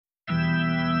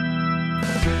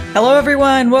Hello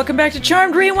everyone, welcome back to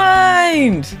Charmed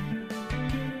Rewind!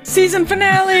 Season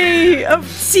finale of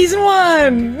Season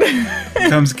 1!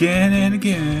 Comes again and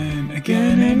again,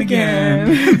 again and again.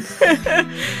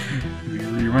 We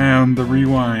rewound the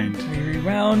rewind. We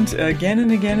rewound again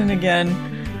and again and again.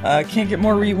 Can't get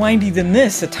more rewindy than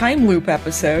this, a time loop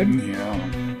episode.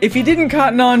 Yeah. If you didn't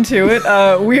cotton on to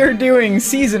it, we are doing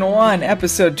Season 1,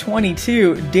 Episode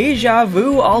 22, Deja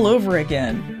Vu All Over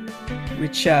Again,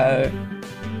 which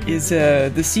is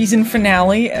the season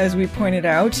finale, as we pointed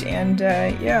out, and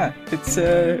yeah, it's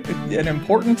an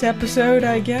important episode,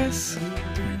 I guess.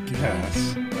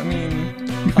 I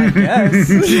mean, I guess.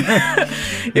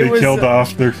 They killed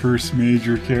off their first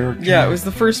major character. Yeah, it was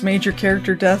the first major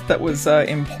character death that was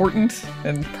important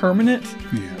and permanent.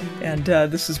 Yeah. And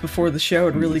this is before the show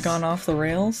had really gone off the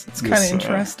rails. It's kind of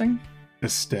interesting.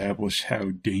 Establish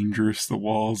how dangerous the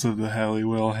walls of the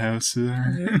Halliwell house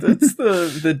are. That's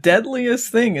the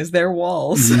deadliest thing, is their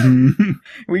walls.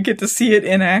 We get to see it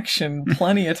in action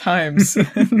plenty of times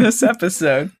in this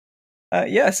episode.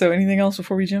 Yeah, so anything else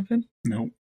before we jump in?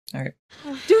 Nope. All right.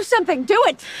 Do something, do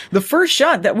it! The first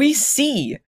shot that we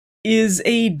see is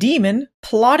a demon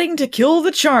plotting to kill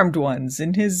the Charmed Ones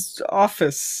in his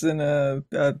office in a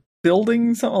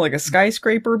building, something like a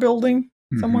skyscraper building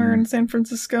somewhere in San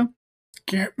Francisco.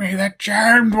 Get me the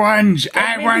Charmed Ones!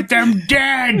 I want them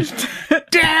dead!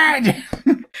 Dead!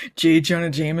 J. Jonah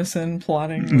Jameson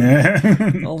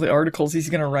plotting all the articles he's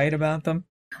going to write about them.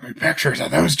 Give me pictures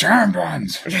of those Charmed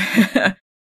Ones!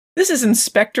 This is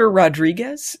Inspector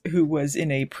Rodriguez, who was in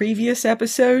a previous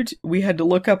episode. We had to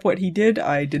look up what he did.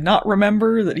 I did not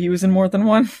remember that he was in more than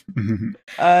one.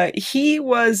 He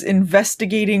was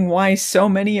investigating why so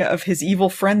many of his evil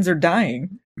friends are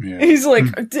dying. Yeah. He's like,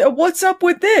 what's up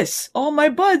with this? All my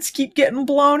buds keep getting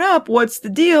blown up. What's the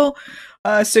deal?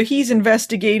 So he's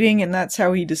investigating, and that's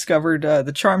how he discovered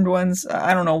the Charmed Ones.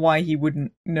 I don't know why he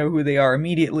wouldn't know who they are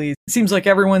immediately. It seems like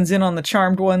everyone's in on the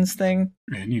Charmed Ones thing.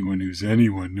 Anyone who's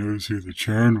anyone knows who the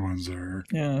Charmed Ones are.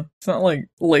 Yeah. It's not like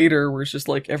later where it's just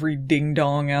like every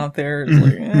ding-dong out there is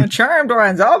like, Charmed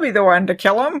Ones, I'll be the one to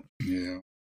kill them.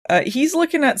 Yeah. He's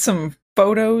looking at some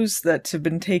photos that have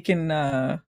been taken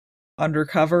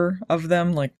undercover of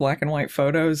them, like black and white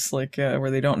photos, like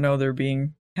where they don't know they're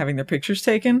having their pictures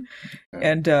taken.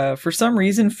 And for some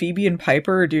reason, Phoebe and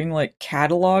Piper are doing like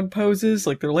catalog poses,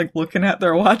 like they're like looking at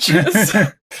their watches.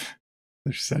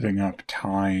 They're setting up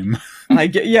time.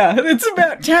 Yeah, it's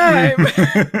about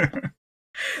time.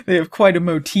 They have quite a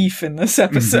motif in this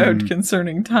episode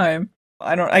concerning time.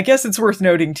 I guess it's worth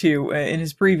noting too, in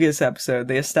his previous episode,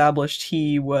 they established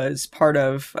he was part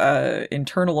of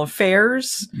internal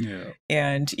affairs. Yeah.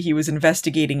 And he was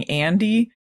investigating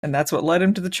Andy. And that's what led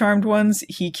him to the Charmed Ones.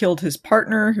 He killed his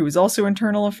partner, who was also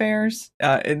internal affairs.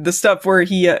 The stuff where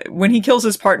when he kills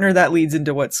his partner, that leads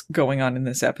into what's going on in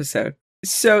this episode.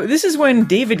 So this is when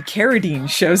David Carradine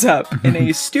shows up in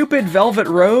a stupid velvet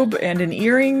robe and an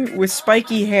earring with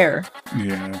spiky hair.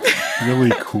 Yeah,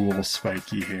 really cool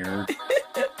spiky hair.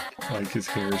 Like his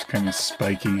hair is kind of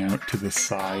spiking out to the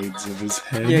sides of his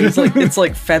head. Yeah, it's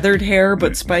like feathered hair,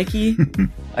 but spiky.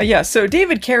 Yeah, so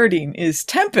David Carradine is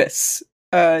Tempest.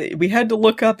 We had to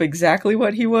look up exactly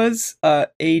what he was.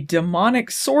 A demonic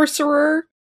sorcerer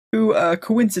who,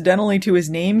 coincidentally to his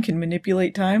name, can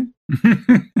manipulate time.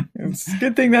 It's a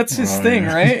good thing that's his thing,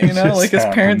 right? You know, like his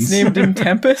parents named him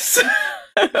Tempest.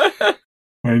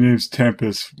 My name's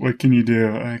Tempest. What can you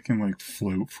do? I can, like,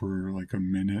 float for, like, a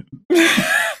minute.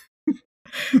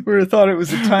 We would have thought it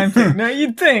was a time thing. No,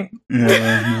 you'd think.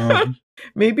 Yeah, no.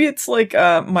 Maybe it's like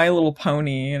My Little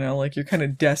Pony, you know, like you're kind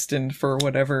of destined for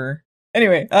whatever.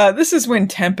 Anyway, this is when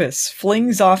Tempest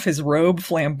flings off his robe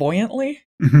flamboyantly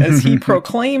as he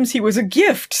proclaims he was a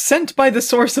gift sent by the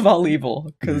source of all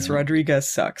evil, because Rodriguez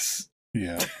sucks.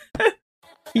 Yeah.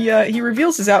 He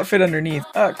reveals his outfit underneath.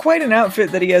 Quite an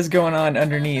outfit that he has going on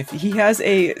underneath. He has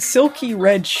a silky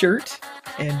red shirt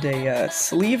and a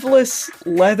sleeveless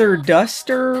leather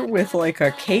duster with like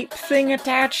a cape thing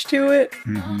attached to it.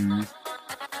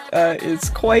 It's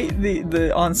quite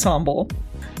the ensemble.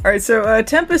 Alright, so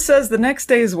Tempest says the next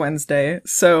day is Wednesday,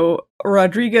 so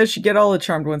Rodriguez should get all the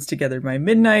Charmed Ones together by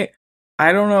midnight.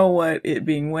 I don't know what it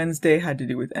being Wednesday had to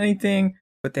do with anything,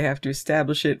 but they have to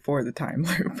establish it for the time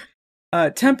loop.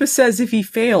 Tempest says if he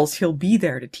fails, he'll be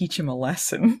there to teach him a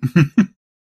lesson.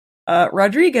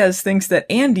 Rodriguez thinks that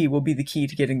Andy will be the key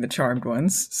to getting the Charmed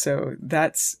Ones, so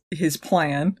that's his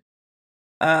plan.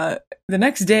 The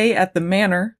next day at the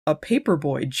manor, a paper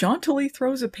boy jauntily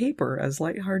throws a paper as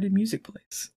lighthearted music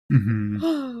plays.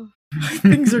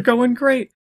 Things are going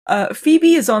great.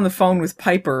 Phoebe is on the phone with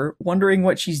Piper, wondering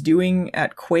what she's doing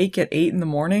at Quake at 8 in the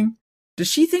morning. Does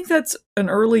she think that's an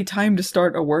early time to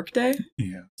start a workday?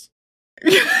 Yes.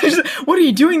 What are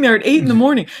you doing there at 8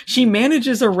 a.m? She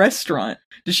manages a restaurant.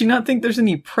 Does she not think there's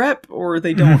any prep, or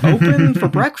they don't open for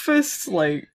breakfast?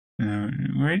 Like, what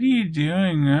are you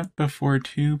doing up before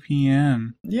 2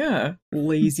 p.m.? Yeah,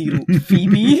 lazy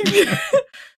Phoebe.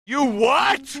 You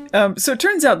what? So it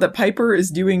turns out that Piper is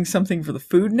doing something for the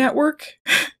Food Network.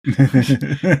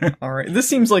 All right, this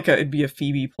seems like it'd be a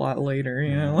Phoebe plot later,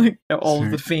 you know, like all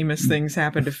of the famous things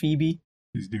happen to Phoebe.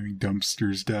 He's doing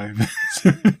dumpsters,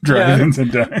 drive-ins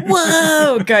and dives.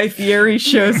 Whoa! Guy Fieri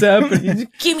shows up and he's,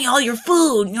 give me all your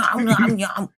food. Yum, yum,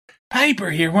 yum.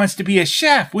 Piper here wants to be a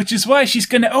chef, which is why she's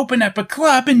going to open up a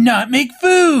club and not make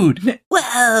food.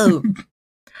 Whoa!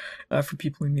 For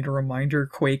people who need a reminder,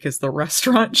 Quake is the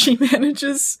restaurant she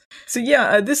manages. So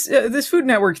yeah, this Food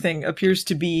Network thing appears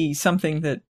to be something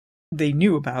that they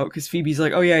knew about, because Phoebe's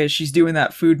like, oh yeah, she's doing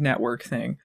that Food Network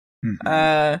thing.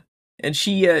 Mm-hmm. And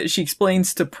she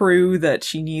explains to Prue that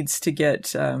she needs to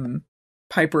get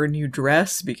Piper a new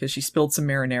dress because she spilled some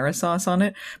marinara sauce on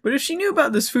it. But if she knew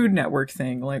about this Food Network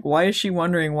thing, like, why is she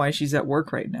wondering why she's at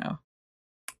work right now?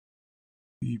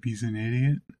 Phoebe's an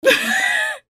idiot.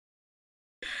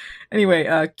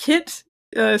 Anyway, Kit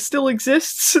still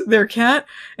exists, their cat,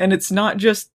 and it's not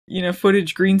just,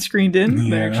 footage green screened in. Yeah.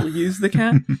 They actually use the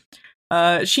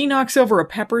cat. She knocks over a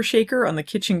pepper shaker on the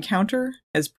kitchen counter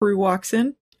as Prue walks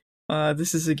in.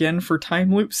 This is again for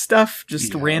time loop stuff,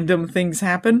 just random things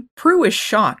happen. Prue is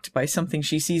shocked by something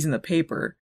she sees in the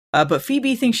paper, but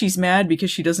Phoebe thinks she's mad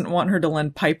because she doesn't want her to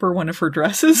lend Piper one of her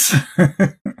dresses.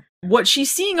 What she's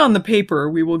seeing on the paper,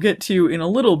 we will get to in a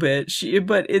little bit,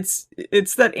 but it's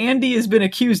that Andy has been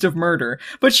accused of murder.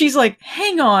 But she's like,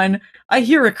 hang on, I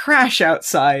hear a crash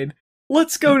outside.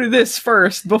 Let's go to this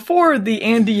first, before the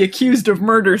Andy accused of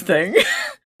murder thing.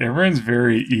 Everyone's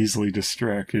very easily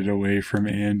distracted away from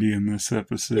Andy in this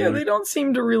episode. Yeah, they don't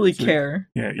seem to really care.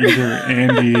 Either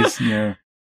Andy's,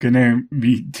 gonna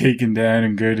be taken down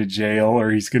and go to jail,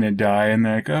 or he's gonna die, and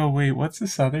they're like, oh wait, what's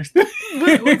this other thing?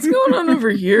 What's going on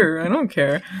over here? I don't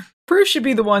care. Prue should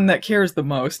be the one that cares the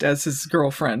most as his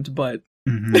girlfriend, but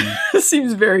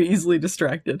seems very easily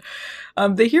distracted.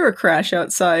 They hear a crash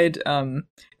outside, and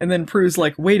then Prue's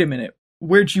like, wait a minute,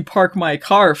 where'd you park my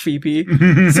car, Phoebe?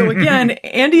 So again,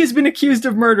 Andy has been accused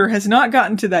of murder, has not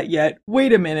gotten to that yet.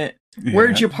 Wait a minute,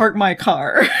 where'd you park my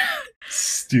car?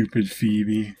 Stupid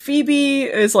Phoebe. Phoebe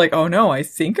is like, oh no, I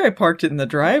think I parked it in the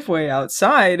driveway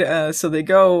outside. So they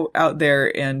go out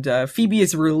there, and Phoebe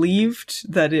is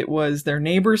relieved that it was their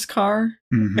neighbor's car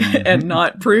and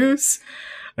not Prue's.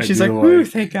 She's like, whew,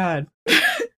 thank God.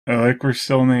 I like we're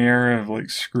still in the era of like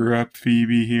screw up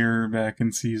Phoebe here back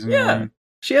in season 1.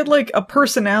 She had like a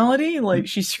personality, like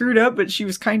she screwed up, but she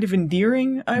was kind of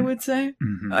endearing, I would say.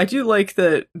 I do like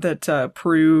that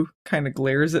Prue kind of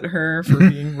glares at her for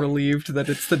being relieved that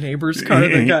it's the neighbor's car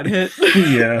that got hit.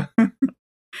 Yeah.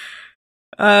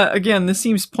 Again, this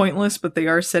seems pointless, but they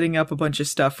are setting up a bunch of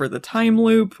stuff for the time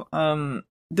loop.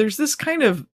 There's this kind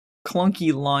of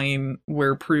clunky line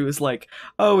where Prue is like,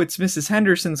 oh, it's Mrs.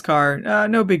 Henderson's car.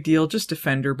 No big deal, just a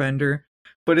fender bender.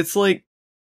 But it's like,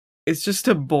 it's just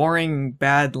a boring,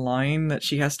 bad line that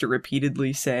she has to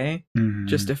repeatedly say.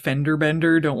 Just a fender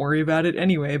bender, don't worry about it.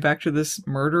 Anyway, back to this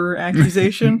murder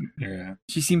accusation. Yeah.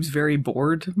 She seems very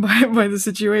bored by the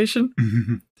situation.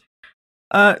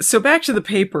 So back to the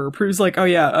paper. Prue's like, oh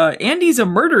yeah, Andy's a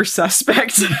murder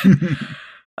suspect.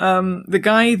 The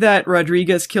guy that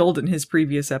Rodriguez killed in his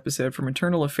previous episode from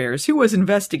Internal Affairs, who was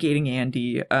investigating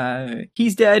Andy,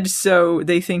 he's dead, so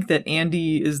they think that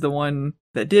Andy is the one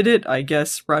that did it. I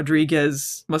guess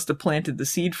Rodriguez must have planted the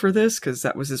seed for this, because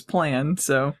that was his plan,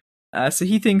 so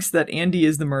he thinks that Andy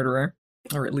is the murderer,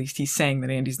 or at least he's saying that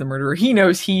Andy's the murderer. He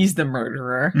knows he's the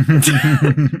murderer.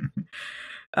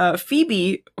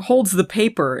 Phoebe holds the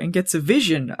paper and gets a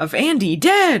vision of Andy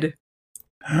dead!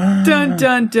 Dun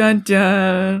dun dun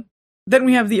dun. Then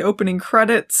we have the opening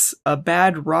credits. A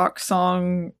bad rock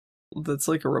song that's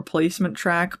like a replacement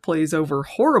track plays over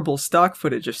horrible stock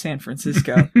footage of San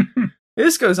Francisco.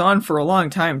 This goes on for a long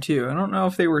time too. I don't know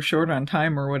if they were short on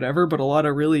time or whatever, but a lot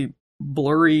of really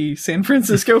blurry San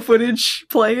Francisco footage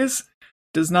plays.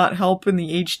 Does not help in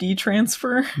the HD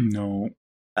transfer. No.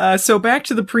 So back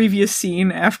to the previous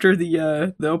scene after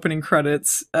the opening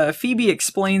credits. Phoebe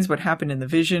explains what happened in the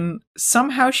vision.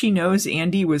 Somehow she knows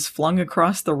Andy was flung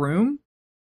across the room.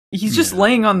 He's just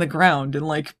laying on the ground, and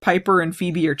like Piper and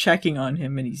Phoebe are checking on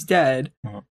him, and he's dead.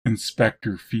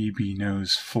 Inspector Phoebe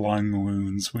knows flung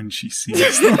wounds when she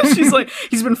sees them. She's like,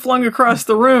 he's been flung across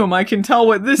the room. I can tell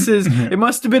what this is. It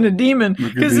must have been a demon.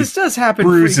 Because this does happen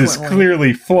bruises frequently.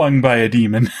 clearly flung by a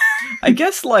demon. I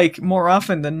guess, like, more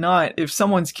often than not, if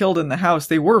someone's killed in the house,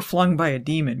 they were flung by a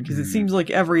demon. Because it seems like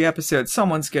every episode,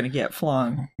 someone's going to get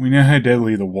flung. We know how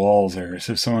deadly the walls are,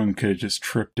 so someone could have just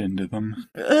tripped into them.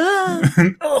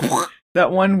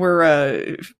 That one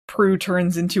where Prue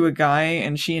turns into a guy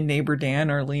and she and neighbor Dan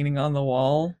are leaning on the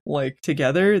wall, like,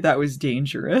 together, that was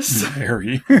dangerous.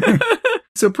 Very.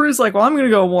 So Prue's like, well, I'm going to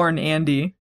go warn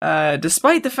Andy,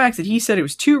 despite the fact that he said it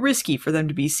was too risky for them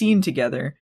to be seen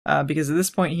together, because at this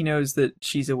point he knows that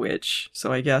she's a witch.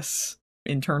 So I guess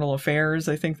internal affairs,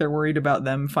 I think they're worried about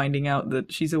them finding out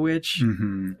that she's a witch.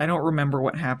 Mm-hmm. I don't remember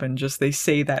what happened, just they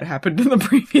say that happened in the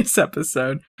previous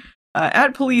episode.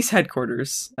 At police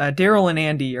headquarters, Daryl and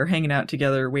Andy are hanging out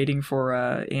together waiting for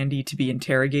Andy to be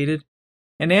interrogated.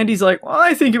 And Andy's like, well,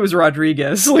 I think it was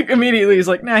Rodriguez. Like, immediately he's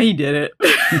like, nah, he did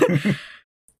it.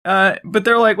 But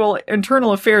they're like, well,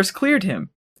 internal affairs cleared him.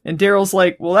 And Daryl's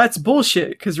like, well, that's bullshit,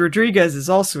 because Rodriguez is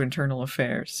also internal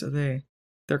affairs. So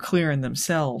they're clearing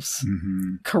themselves.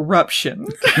 Mm-hmm. Corruption.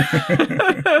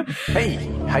 Hey,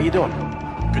 how you doing?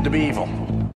 Good to be evil.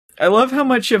 I love how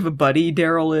much of a buddy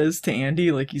Daryl is to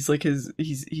Andy. Like he's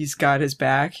got his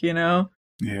back, you know?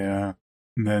 Yeah.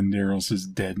 And then Daryl's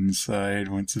just dead inside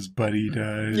once his buddy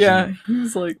dies. Yeah,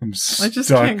 he's like, I just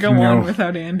stuck, can't go on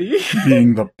without Andy.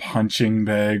 Being the punching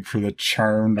bag for the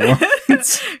charmed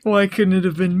ones. Why couldn't it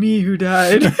have been me who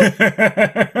died?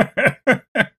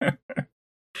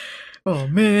 Oh,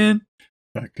 man.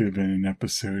 That could have been an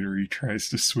episode where he tries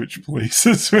to switch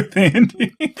places with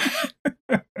Andy.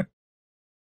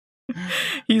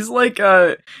 He's like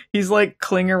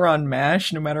Klinger on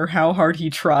MASH. No matter how hard he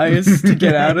tries to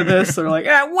get out of this, they're like,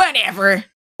 whatever,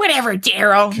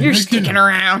 Daryl, you're sticking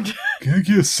around. Can I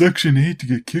get a Section 8 to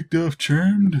get kicked off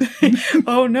Charmed?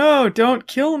 Oh no, don't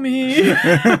kill me.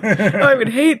 I would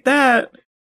hate that.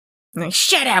 Like,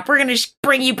 shut up, we're gonna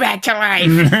bring you back to life.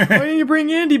 Why didn't you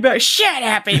bring Andy back? Shut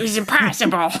up, it was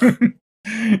impossible.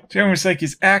 It's almost like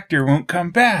his actor won't come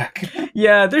back.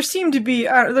 Yeah, there seemed to be,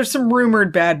 there's some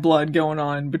rumored bad blood going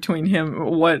on between him,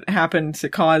 what happened to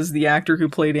cause the actor who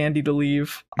played Andy to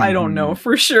leave. I don't know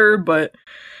for sure, but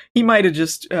he might have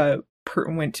just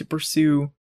went to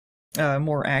pursue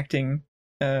more acting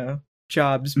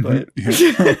jobs, but...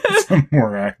 Some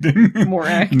more acting. More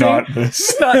acting. Not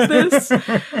this. Not this.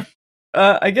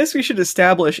 I guess we should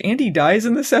establish Andy dies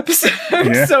in this episode.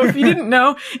 Yeah. So if you didn't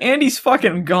know, Andy's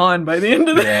fucking gone by the end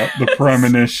of this. Yeah, the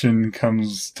premonition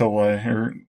comes to life,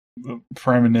 or the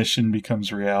premonition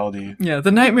becomes reality. Yeah,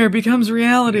 the nightmare becomes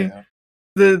reality. Yeah.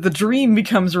 The dream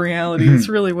becomes reality. It's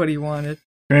really what he wanted.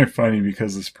 Kind of funny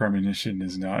because this premonition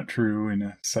is not true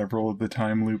in several of the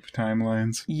time loop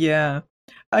timelines. Yeah.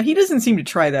 He doesn't seem to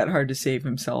try that hard to save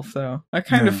himself, though. I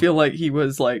kind of feel like he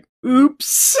was like,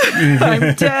 oops,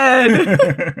 I'm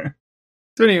dead.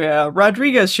 So anyway,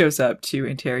 Rodriguez shows up to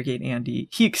interrogate Andy.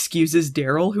 He excuses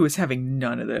Daryl, who is having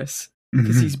none of this,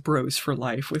 because he's bros for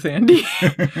life with Andy.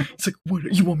 It's like, what,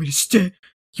 you want me to stay?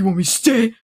 You want me to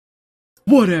stay?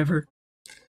 Whatever.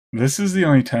 This is the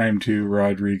only time, too,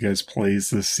 Rodriguez plays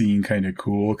this scene kind of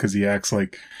cool, because he acts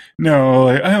like, no,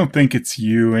 I don't think it's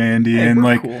you, Andy, Hey, and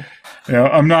like, cool. You know,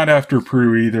 I'm not after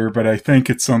Prue either, but I think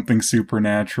it's something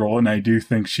supernatural, and I do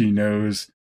think she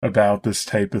knows about this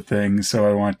type of thing, so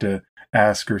I want to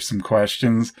ask her some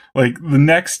questions. Like, the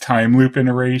next time loop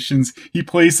iterations, he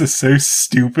plays this so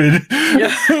stupid.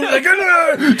 Yeah. Like,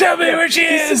 oh, no, tell me where she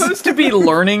He's is! supposed to be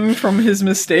learning from his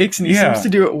mistakes, and he seems to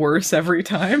do it worse every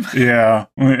time. Yeah,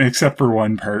 except for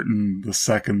one part in the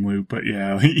second loop, but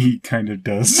yeah, he kind of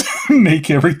does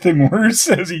make everything worse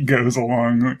as he goes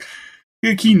along. Like,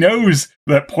 he knows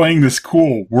that playing this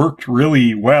cool worked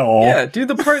really well. Yeah, do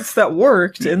the parts that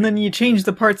worked, and then you change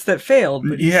the parts that failed.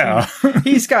 But yeah.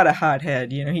 He's got a hot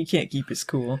head, you know, he can't keep his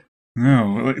cool.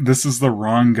 No, this is the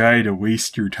wrong guy to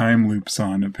waste your time loops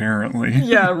on, apparently.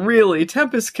 Yeah, really,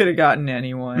 Tempest could have gotten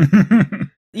anyone.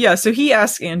 Yeah, so he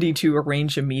asks Andy to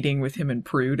arrange a meeting with him and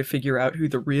Prue to figure out who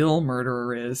the real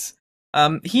murderer is.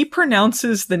 He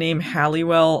pronounces the name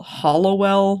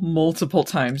Hollowell multiple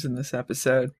times in this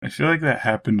episode. I feel like that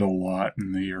happened a lot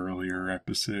in the earlier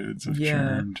episodes of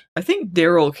Charmed. I think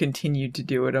Daryl continued to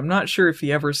do it. I'm not sure if he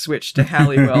ever switched to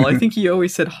Halliwell. I think he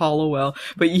always said Hollowell,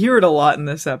 but you hear it a lot in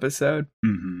this episode.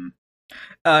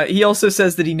 Mm-hmm. He also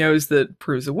says that he knows that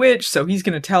Prue's a witch, so he's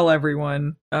going to tell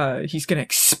everyone. He's going to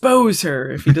expose her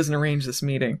if he doesn't arrange this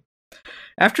meeting.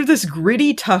 After this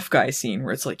gritty tough guy scene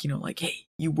where it's like, hey,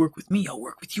 you work with me, I'll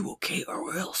work with you, okay,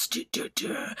 or else.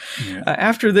 Yeah.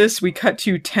 After this, we cut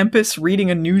to Tempest reading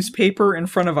a newspaper in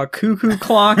front of a cuckoo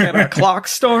clock at a clock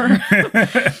store.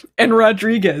 And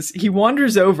Rodriguez, he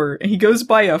wanders over and he goes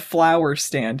by a flower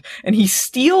stand and he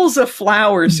steals a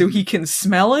flower so he can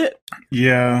smell it.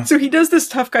 Yeah. So he does this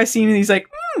tough guy scene and he's like,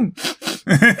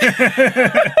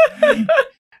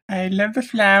 I love the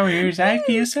flowers. I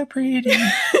feel so pretty.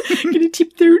 Gonna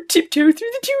tiptoe through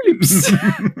the tulips.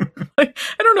 Like,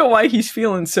 I don't know why he's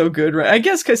feeling so good, right? I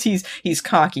guess because he's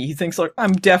cocky. He thinks, like,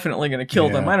 I'm definitely gonna kill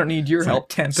them. I don't need your help,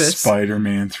 Tempest.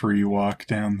 Spider-Man 3 walk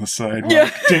down the sidewalk. Yeah.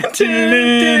 Does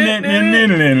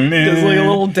like a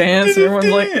little dance and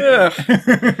everyone's like, ugh,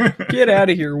 get out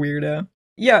of here, weirdo.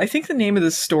 Yeah, I think the name of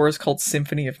this store is called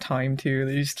Symphony of Time, too.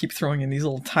 They just keep throwing in these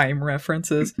little time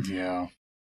references. Yeah.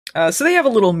 So they have a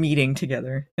little meeting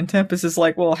together, and Tempest is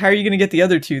like, well, how are you going to get the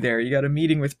other two there? You got a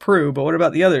meeting with Prue, but what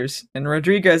about the others? And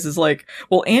Rodriguez is like,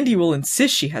 well, Andy will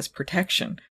insist she has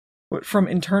protection. What, from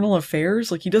internal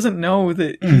affairs? Like, he doesn't know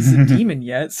that he's a demon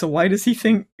yet, so why does he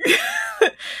think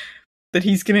that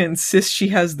he's going to insist she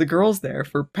has the girls there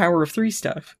for Power of 3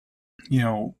 stuff?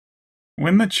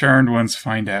 When the Charmed Ones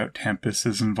find out Tempest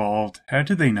is involved, how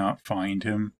do they not find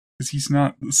him? Because he's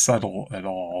not subtle at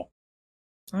all.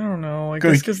 I don't know. I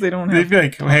guess because they don't have. They'd be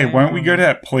like, hey, why don't we go to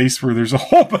that place where there's a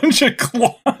whole bunch of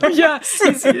clocks? Yeah,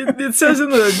 it says in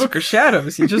the Book of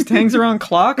Shadows, he just hangs around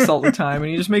clocks all the time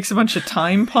and he just makes a bunch of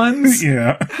time puns.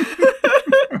 Yeah.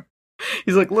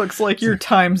 He's like, looks like your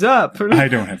time's up. I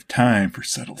don't have time for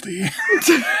subtlety.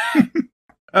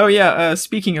 Oh yeah,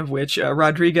 speaking of which,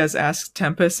 Rodriguez asks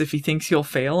Tempest if he thinks he'll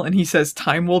fail, and he says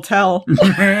time will tell.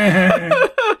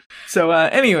 So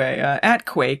anyway, at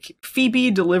Quake, Phoebe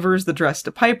delivers the dress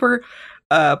to Piper.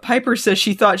 Piper says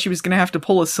she thought she was going to have to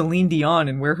pull a Celine Dion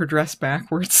and wear her dress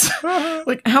backwards.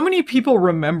 Like, how many people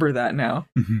remember that now?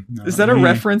 Is that a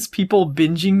reference people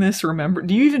binging this remember?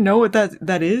 Do you even know what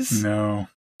that is? No.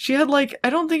 She had, like, I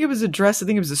don't think it was a dress, I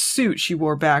think it was a suit she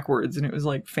wore backwards, and it was,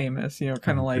 like, famous,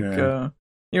 kind of like,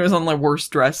 it was on the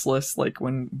worst dress list, like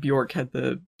when Bjork had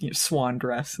the swan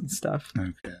dress and stuff.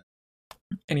 Okay.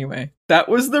 Anyway, that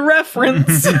was the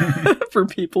reference for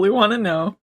people who want to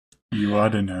know. You ought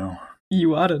to know.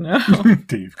 You ought to know.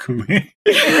 Dave Coulier.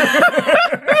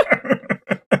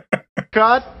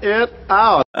 Cut it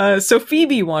out. So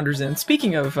Phoebe wanders in.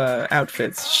 Speaking of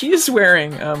outfits, she is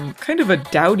wearing kind of a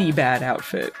dowdy bad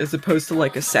outfit as opposed to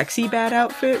like a sexy bad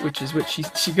outfit, which is what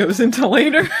she goes into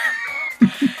later.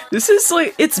 This is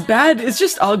like, it's bad, it's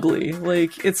just ugly.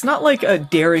 Like, it's not like a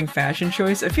daring fashion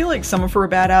choice. I feel like some of her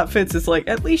bad outfits, it's like,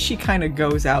 at least she kind of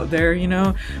goes out there,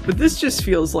 But this just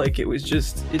feels like it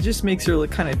just makes her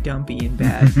look kind of dumpy and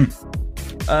bad.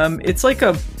 It's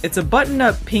a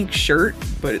button-up pink shirt,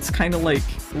 but it's kind of like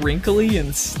wrinkly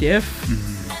and stiff.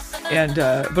 And,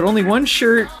 but only one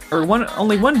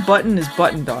button is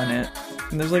buttoned on it.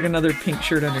 And there's like another pink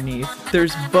shirt underneath.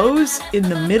 There's bows in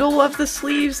the middle of the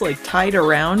sleeves, like tied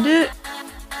around it.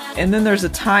 And then there's a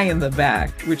tie in the back,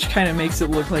 which kind of makes it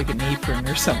look like an apron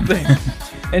or something.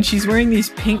 And she's wearing these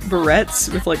pink barrettes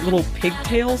with like little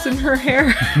pigtails in her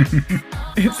hair.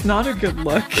 It's not a good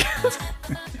look.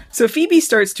 So Phoebe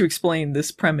starts to explain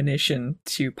this premonition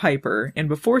to Piper. And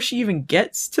before she even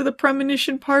gets to the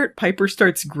premonition part, Piper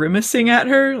starts grimacing at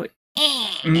her. Like,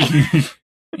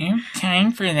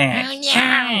 time for that. Oh,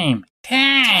 no.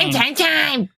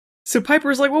 Time. So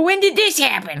Piper's like, well, when did this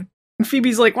happen? And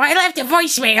Phoebe's like, well, I left a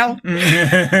voicemail.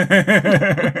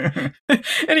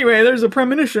 Anyway, there's a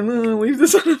premonition. Leave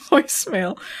this on a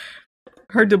voicemail.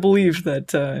 Hard to believe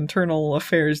that internal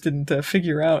affairs didn't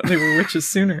figure out they were witches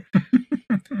sooner.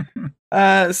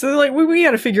 So they're like, we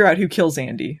gotta figure out who kills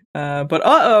Andy.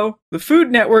 But the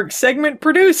Food Network segment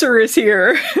producer is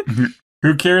here.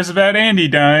 Who cares about Andy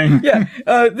dying? Yeah,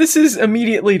 this is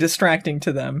immediately distracting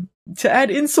to them. To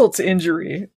add insult to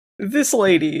injury, this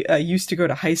lady used to go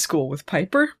to high school with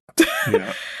Piper.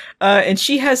 Yeah. And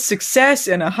she has success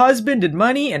and a husband and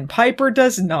money, and Piper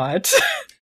does not.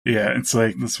 Yeah, it's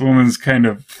like this woman's kind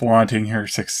of flaunting her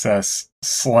success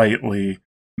slightly.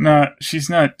 She's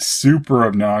not super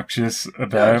obnoxious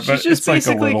about it, but she's just it's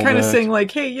basically like kind of saying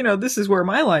like, hey, this is where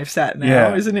my life's at now.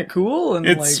 Yeah. Isn't it cool? And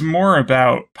it's more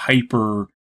about Piper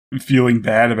feeling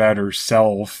bad about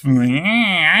herself. Like,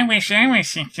 I wish I was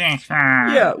successful.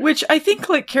 Yeah, which I think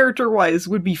like character-wise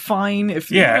would be fine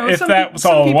if if that was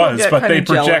all it was, but they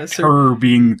project her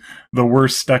being the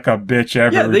worst stuck-up bitch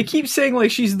ever. Yeah, they keep saying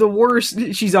like she's the worst,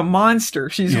 she's a monster,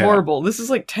 she's horrible. This is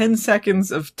like 10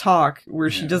 seconds of talk where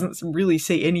she doesn't really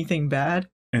say anything bad.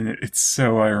 And it's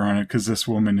so ironic because this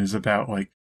woman is about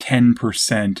like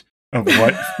 10% of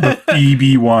what the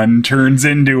Phoebe one turns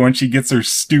into when she gets her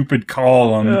stupid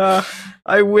column.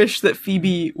 I wish that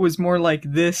Phoebe was more like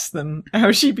this than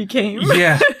how she became.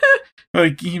 Yeah.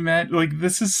 Like,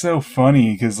 this is so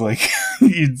funny, because, like,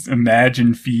 you'd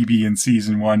imagine Phoebe in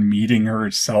season 1 meeting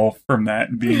herself from that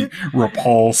and being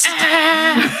repulsed.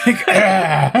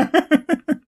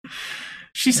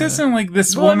 She says something like,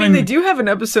 this woman... I mean, they do have an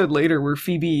episode later where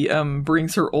Phoebe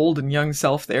brings her old and young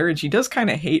self there, and she does kind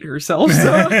of hate herself,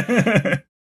 so...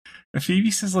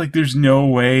 Phoebe says, like, there's no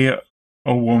way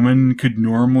a woman could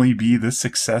normally be this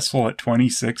successful at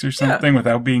 26 or something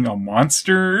without being a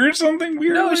monster or something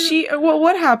weird. No,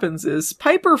 what happens is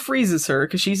Piper freezes her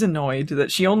because she's annoyed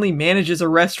that she only manages a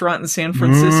restaurant in San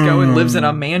Francisco and lives in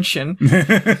a mansion.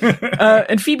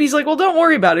 And Phoebe's like, well, don't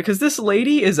worry about it because this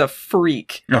lady is a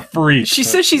freak. A freak. She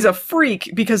says she's a freak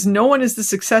because no one is this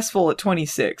successful at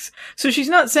 26. So she's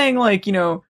not saying like,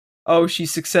 oh,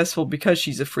 she's successful because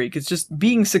she's a freak. It's just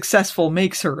being successful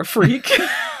makes her a freak.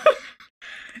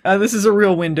 This is a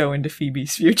real window into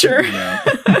Phoebe's future. Yeah.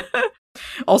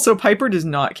 Also, Piper does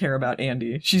not care about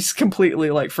Andy. She's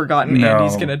completely, like, forgotten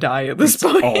Andy's gonna die at this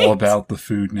point. It's all about the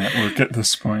Food Network at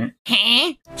this point.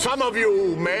 Some of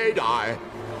you may die,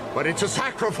 but it's a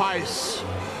sacrifice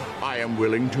I am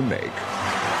willing to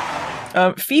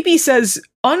make. Phoebe says,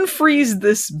 unfreeze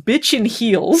this bitch in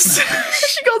heels.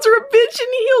 She calls her a bitch in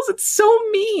heels. It's so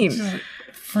mean.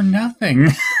 For nothing.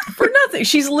 For nothing.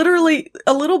 She's literally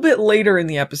a little bit later in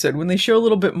the episode when they show a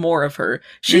little bit more of her.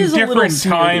 She is a little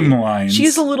snooty. Timelines. She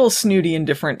is a little snooty in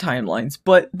different timelines,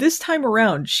 but this time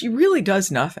around, she really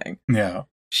does nothing. Yeah.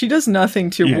 She does nothing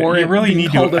to warrant being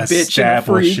called a bitch and a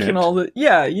freak and all that.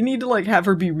 Yeah, you need to like have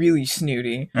her be really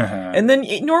snooty. And then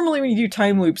normally when you do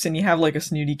time loops and you have like a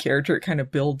snooty character, it kind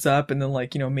of builds up, and then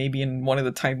like, maybe in one of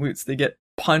the time loops they get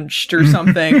punched or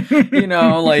something.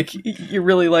 Like you're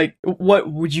really like,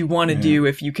 what would you want to do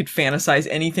if you could fantasize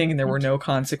anything and there were no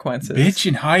consequences? Bitch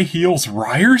in high heels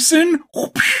Ryerson?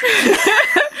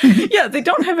 Yeah, they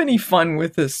don't have any fun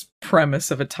with this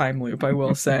premise of a time loop, I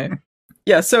will say.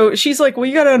 Yeah, so she's like, well,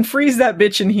 you gotta unfreeze that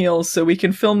bitch in heels so we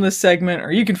can film this segment,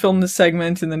 or you can film this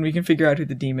segment, and then we can figure out who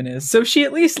the demon is. So she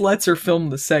at least lets her film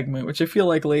the segment, which I feel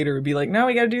like later would be like, no,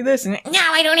 we gotta do this. And no,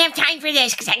 I don't have time for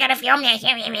this, because I gotta film this.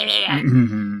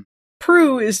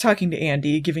 Prue is talking to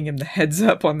Andy, giving him the heads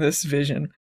up on this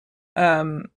vision.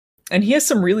 And he has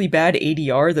some really bad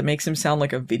ADR that makes him sound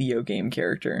like a video game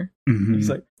character. He's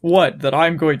like, what, that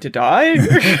I'm going to die?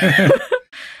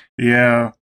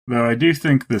 Yeah. Though I do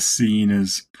think this scene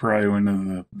is probably one of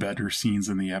the better scenes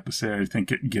in the episode. I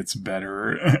think it gets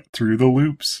better through the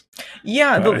loops.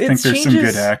 Yeah, I think there's some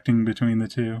good acting between the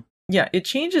two. Yeah, it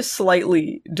changes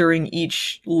slightly during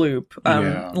each loop.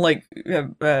 Like,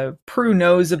 Prue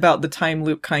knows about the time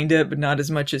loop kind of, but not as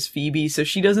much as Phoebe, so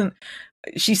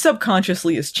she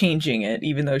subconsciously is changing it,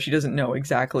 even though she doesn't know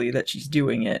exactly that she's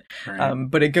doing it. Right.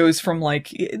 But it goes from like,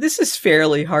 this is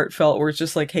fairly heartfelt, where it's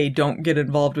just like, hey, don't get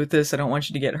involved with this. I don't want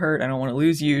you to get hurt. I don't want to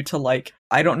lose you, to like,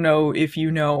 I don't know if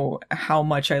you know how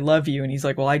much I love you. And he's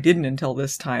like, well, I didn't until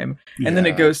this time. Yeah. And then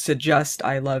it goes to just,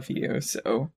 I love you.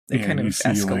 So it kind of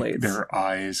escalates. Like, their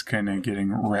eyes kind of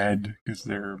getting red because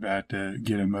they're about to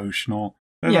get emotional.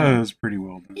 That was pretty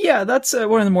well done. Yeah, that's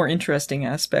one of the more interesting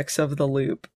aspects of the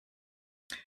loop.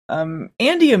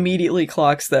 Andy immediately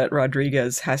clocks that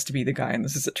Rodriguez has to be the guy and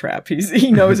this is a trap. He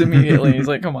knows immediately. He's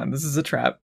like, come on, this is a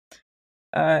trap.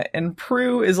 And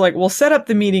Prue is like, well, set up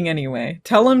the meeting anyway.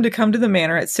 Tell him to come to the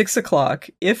manor at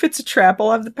 6:00. If it's a trap,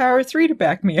 I'll have the power of 3 to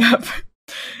back me up.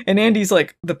 And Andy's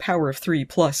like, the power of 3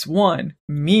 plus 1,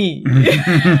 me.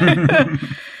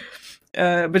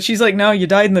 But she's like, no, you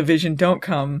died in the vision, don't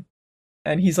come.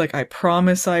 And he's like, I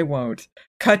promise I won't.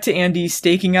 Cut to Andy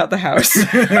staking out the house.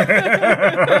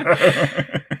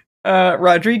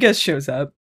 Rodriguez shows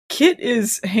up. Kit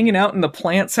is hanging out in the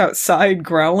plants outside,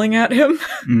 growling at him.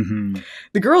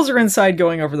 The girls are inside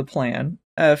going over the plan.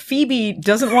 Phoebe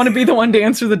doesn't want to be the one to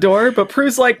answer the door, but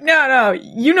Prue's like, no,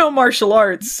 you know martial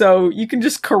arts, so you can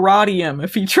just karate him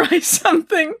if he tries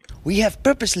something. We have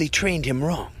purposely trained him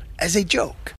wrong, as a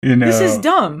joke. This is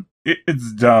dumb.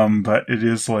 It's dumb, but it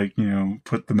is like,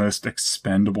 put the most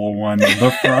expendable one in the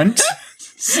front.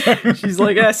 She's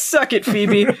like, suck it,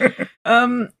 Phoebe.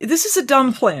 This is a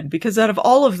dumb plan, because out of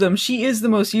all of them, she is the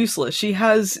most useless. She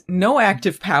has no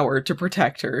active power to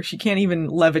protect her. She can't even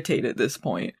levitate at this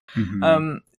point.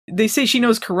 They say she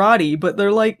knows karate, but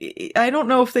they're like, I don't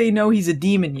know if they know he's a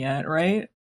demon yet, right?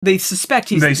 They suspect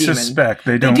he's a demon.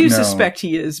 They do suspect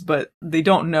he is, but they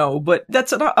don't know. But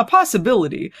that's a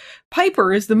possibility.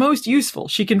 Piper is the most useful.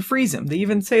 She can freeze him. They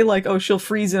even say, like, oh, she'll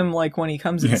freeze him, like, when he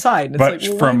comes inside. And but it's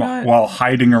like, well, from why not? while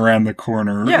hiding around the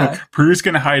corner. Yeah. Prue's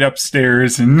going to hide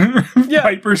upstairs, and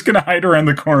Piper's going to hide around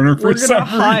the corner for some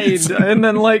reason. And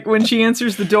then, like, when she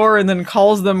answers the door and then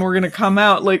calls them, we're going to come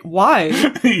out. Like, why?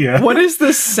 Yeah. What is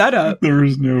this setup? There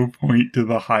is no point to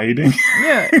the hiding.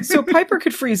 Yeah. So Piper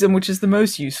could freeze him, which is the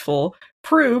most useful.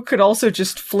 Prue could also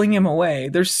just fling him away.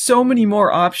 There's so many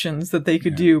more options that they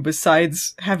could do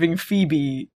besides having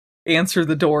Phoebe answer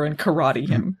the door and karate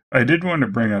him. I did want to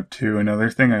bring up, too, another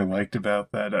thing I liked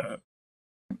about that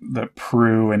the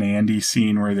Prue and Andy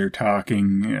scene where they're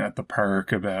talking at the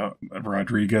park about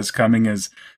Rodriguez coming is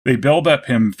they build up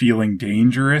him feeling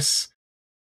dangerous.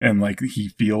 And, like, he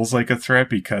feels like a threat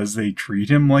because they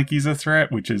treat him like he's a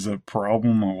threat, which is a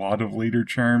problem a lot of later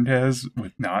Charmed has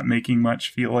with not making much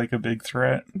feel like a big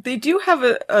threat. They do have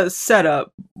a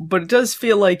setup, but it does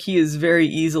feel like he is very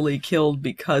easily killed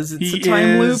because it's a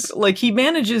time loop. Like, he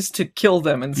manages to kill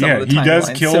them in some of the timelines. Yeah, he does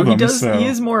kill them. He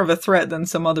is more of a threat than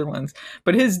some other ones.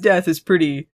 But his death is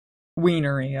pretty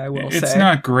wienery, I will say. It's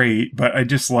not great, but I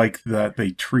just like that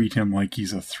they treat him like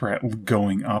he's a threat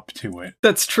going up to it.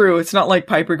 That's true. It's not like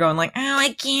Piper going like, Oh,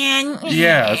 I can't.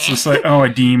 Yeah, it's just like, oh, a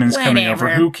demon's coming over.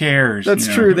 Who cares? That's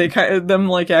true. They kind of, them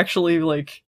like actually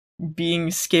like being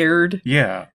scared.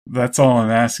 Yeah, that's all I'm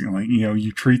asking. Like,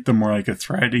 you treat them more like a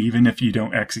threat, even if you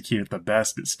don't execute it the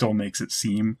best, it still makes it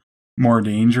seem more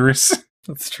dangerous.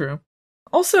 That's true.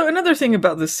 Also, another thing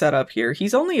about this setup here,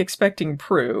 he's only expecting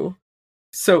Prue.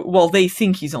 So, well, they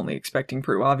think he's only expecting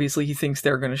Prue. Obviously, he thinks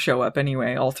they're going to show up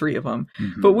anyway, all three of them.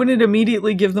 Mm-hmm. But wouldn't it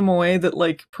immediately give them away that,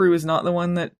 like, Prue is not the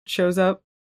one that shows up?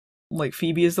 Like,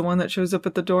 Phoebe is the one that shows up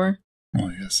at the door?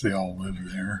 Well, yes, they all live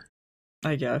there.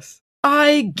 I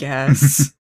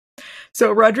guess.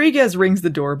 So, Rodriguez rings the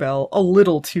doorbell a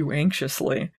little too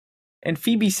anxiously. And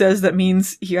Phoebe says that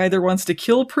means he either wants to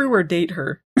kill Prue or date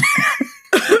her.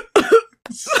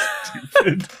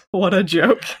 Stupid. What a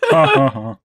joke.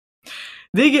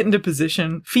 They get into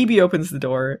position. Phoebe opens the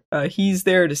door. He's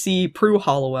there to see Prue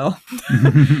Hollowell.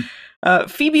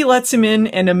 Phoebe lets him in,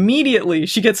 and immediately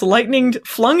she gets lightninged,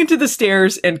 flung into the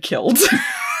stairs, and killed.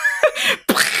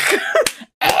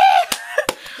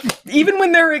 Even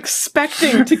when they're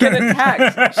expecting to get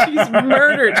attacked, she's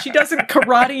murdered. She doesn't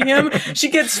karate him. She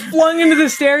gets flung into the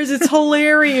stairs. It's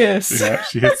hilarious. Yeah,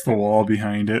 she hits the wall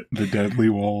behind it, the deadly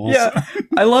walls. Yeah,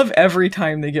 I love every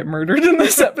time they get murdered in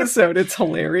this episode. It's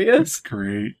hilarious. It's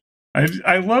great.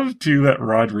 I love, too, that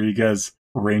Rodriguez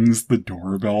rings the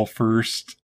doorbell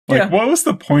first. Like, what was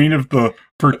the point of the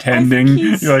pretending?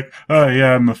 You're like, oh,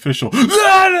 yeah, I'm official.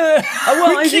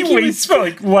 Well, I think he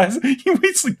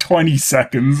waits like 20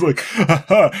 seconds. Like,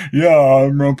 yeah,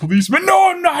 I'm a policeman.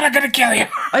 No, I'm not. I'm going to kill you.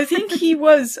 I think he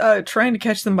was trying to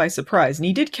catch them by surprise. And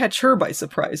he did catch her by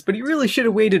surprise. But he really should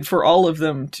have waited for all of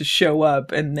them to show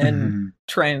up and then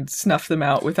try and snuff them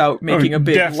out without making a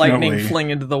big lightning fling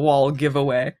into the wall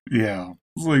giveaway. Yeah.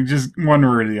 It's like just one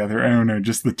or the other. I don't know,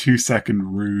 just the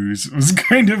 2-second ruse. It was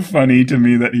kind of funny to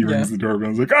me that he rings the doorbell. I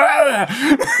was like,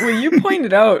 ah! Well, you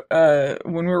pointed out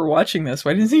when we were watching this,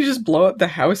 why didn't he just blow up the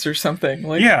house or something?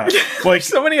 Like, yeah, like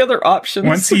so many other options.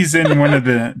 Once he's in one of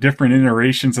the different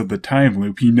iterations of the time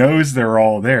loop, he knows they're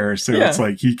all there. So it's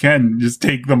like he can just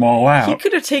take them all out. He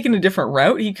could have taken a different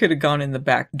route. He could have gone in the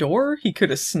back door. He could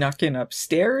have snuck in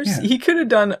upstairs. Yeah. He could have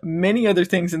done many other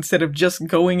things instead of just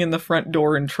going in the front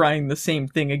door and trying the same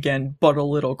thing again, but a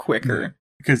little quicker. Yeah,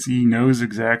 because he knows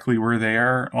exactly where they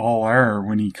all are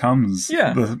when he comes.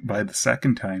 Yeah. By the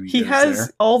second time he has there.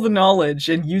 All the knowledge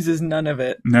and uses none of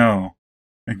it. No.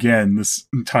 Again, this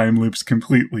time loop's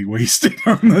completely wasted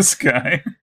on this guy.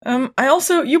 I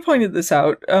also, you pointed this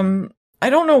out, I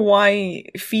don't know why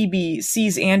Phoebe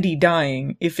sees Andy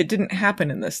dying if it didn't happen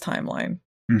in this timeline.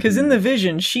 Because in the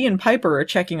vision, she and Piper are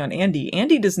checking on Andy.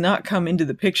 Andy does not come into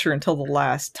the picture until the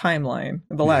last timeline,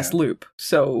 the last loop.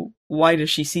 So why does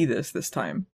she see this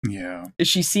time? Yeah. Is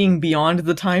she seeing beyond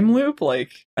the time loop?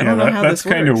 Like, I don't know how this works.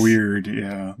 That's kind of weird,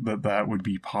 that would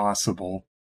be possible.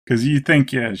 Because you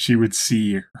think, she would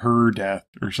see her death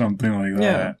or something like that.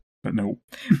 Yeah. But nope.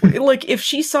 Like, if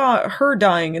she saw her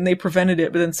dying and they prevented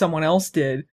it, but then someone else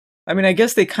did, I mean, I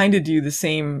guess they kind of do the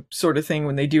same sort of thing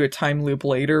when they do a time loop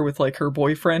later with, like, her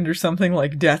boyfriend or something,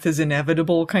 like death is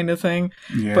inevitable kind of thing.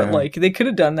 Yeah. But, like, they could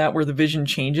have done that where the vision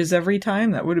changes every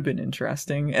time. That would have been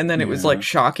interesting. And then it was, like,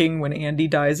 shocking when Andy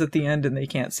dies at the end and they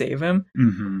can't save him.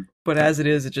 Mm-hmm. But as it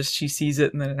is, she sees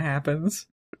it and then it happens.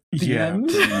 The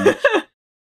end.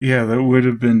 Yeah, that would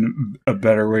have been a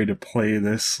better way to play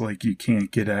this. Like, you can't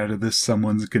get out of this,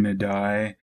 someone's gonna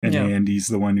die. And Andy's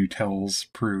the one who tells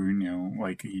Prue,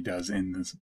 like he does in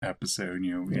this episode,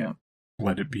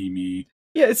 let it be me.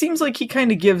 Yeah, it seems like he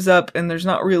kind of gives up and there's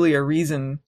not really a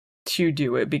reason to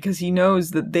do it because he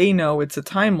knows that they know it's a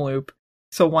time loop.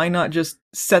 So why not just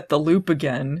set the loop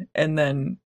again and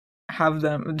then have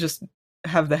them just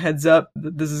have the heads up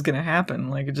that this is going to happen?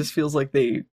 Like, it just feels like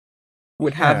they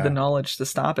would have the knowledge to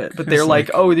stop it. But they're like,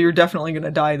 oh, you're definitely going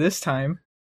to die this time.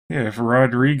 Yeah, if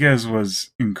Rodriguez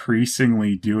was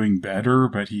increasingly doing better,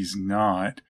 but he's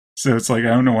not. So it's like, I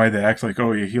don't know why they act like,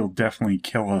 oh yeah, he'll definitely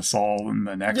kill us all in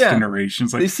the next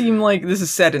generations. Like, they seem like this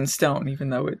is set in stone, even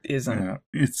though it isn't. Yeah,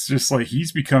 it's just like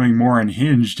he's becoming more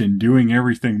unhinged and doing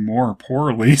everything more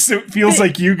poorly. So it feels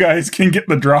like you guys can get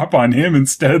the drop on him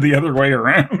instead of the other way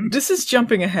around. This is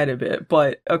jumping ahead a bit,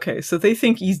 but okay, so they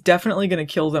think he's definitely going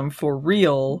to kill them for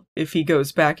real if he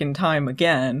goes back in time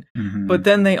again. Mm-hmm. But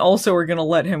then they also are going to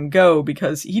let him go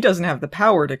because he doesn't have the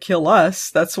power to kill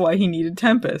us. That's why he needed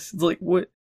Tempest. It's like,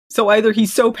 what? So either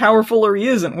he's so powerful or he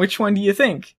isn't. Which one do you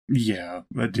think? Yeah,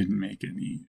 that didn't make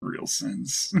any real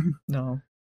sense. No.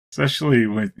 Especially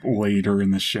with later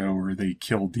in the show where they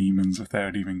kill demons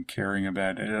without even caring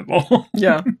about it at all.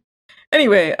 Yeah.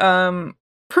 Anyway,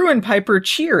 Prue and Piper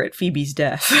cheer at Phoebe's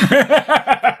death.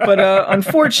 But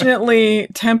unfortunately,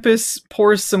 Tempest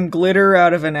pours some glitter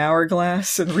out of an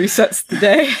hourglass and resets the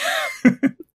day.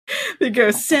 They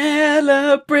go,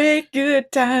 celebrate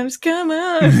good times, come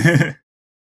on.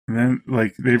 And then,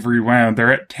 like, they've rewound.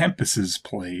 They're at Tempest's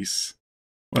place.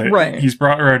 Like, right. He's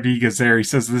brought Rodriguez there. He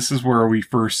says, this is where we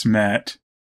first met.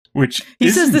 Which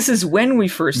he says this is when we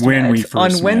first met.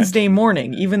 On Wednesday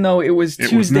morning, even though it was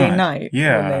Tuesday night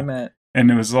when they met. And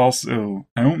it was also,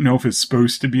 I don't know if it's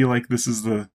supposed to be like this is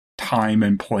the time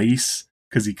and place,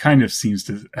 because he kind of seems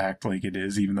to act like it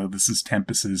is, even though this is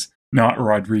Tempest's, not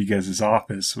Rodriguez's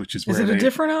office, which is where Is it a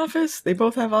different office? They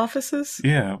both have offices?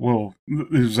 Yeah, well, it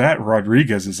was at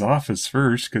Rodriguez's office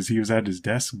first, because he was at his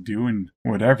desk doing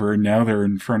whatever, and now they're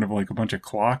in front of like a bunch of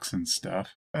clocks and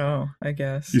stuff. Oh, I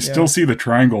guess. You still see the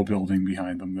triangle building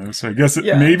behind them, though, so I guess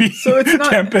maybe so it's not...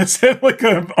 Tempest had like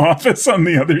an office on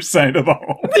the other side of the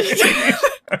hallway.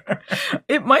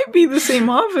 It might be the same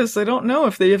office. I don't know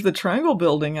if they have the triangle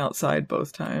building outside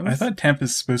both times. I thought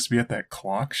Tempest is supposed to be at that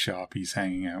clock shop he's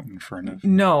hanging out in front of.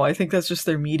 No, I think that's just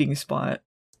their meeting spot.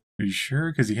 Are you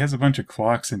sure? Because he has a bunch of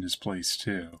clocks in his place,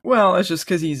 too. Well, it's just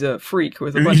because he's a freak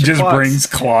with a bunch of clocks. He just brings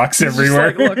clocks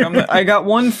everywhere. Like, look, I got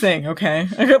one thing, okay?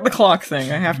 I got the clock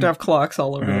thing. I have to have clocks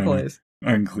all over the place.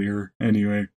 Unclear.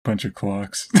 Anyway, bunch of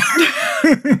clocks.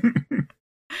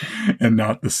 And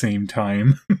not the same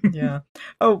time. Yeah.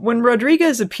 Oh, when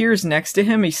Rodriguez appears next to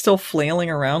him, he's still flailing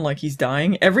around like he's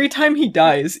dying. Every time he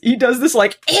dies, he does this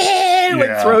like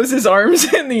throws his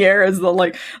arms in the air as the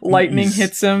like lightning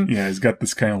hits him. Yeah, he's got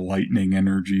this kind of lightning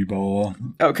energy ball.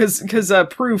 Oh, because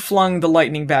Prue flung the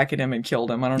lightning back at him and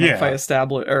killed him. I don't know if I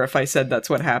established or if I said that's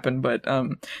what happened, but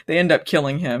they end up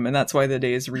killing him, and that's why the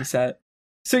day is reset.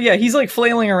 So yeah, he's like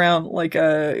flailing around like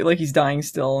he's dying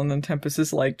still, and then Tempest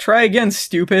is like, "Try again,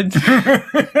 stupid."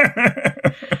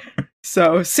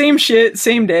 So same shit,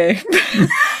 same day.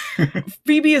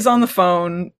 Phoebe is on the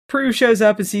phone. Prue shows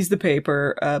up and sees the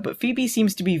paper, but Phoebe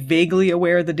seems to be vaguely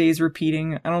aware the day's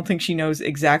repeating. I don't think she knows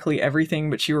exactly everything,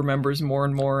 but she remembers more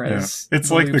and more as it's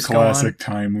the like the classic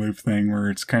time loop thing where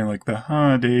it's kind of like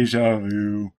the deja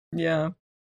vu. Yeah.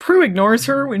 Prue ignores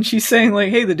her when she's saying, like,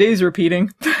 hey, the day's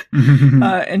repeating.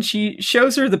 And she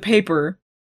shows her the paper,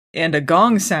 and a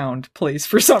gong sound plays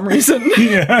for some reason.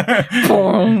 Yeah.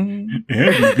 And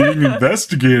he's being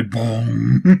investigated.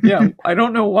 Boom. Yeah, I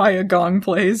don't know why a gong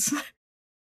plays.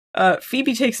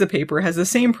 Phoebe takes the paper, has the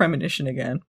same premonition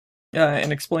again,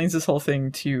 and explains this whole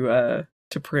thing to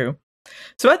Prue.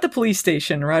 So at the police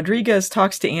station, Rodriguez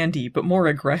talks to Andy, but more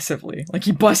aggressively. Like,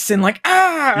 he busts in like,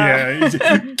 ah! Yeah,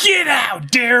 get out,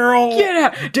 Daryl! Get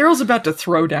out! Daryl's about to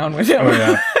throw down with him. Oh,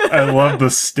 yeah. I love the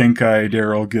stink eye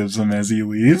Daryl gives him as he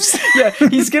leaves. Yeah,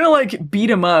 he's gonna, like, beat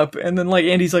him up, and then, like,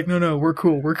 Andy's like, no, we're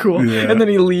cool. Yeah. And then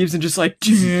he leaves and just, like,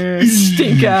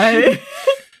 stink eye.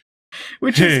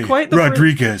 Which is quite the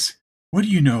Rodriguez, what do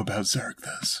you know about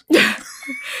Zargthus?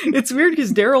 It's weird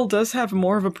because Daryl does have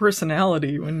more of a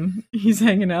personality when he's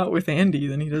hanging out with Andy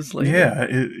than he does later. Yeah,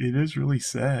 it is really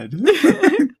sad.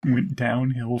 Went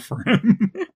downhill for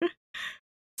him.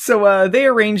 So they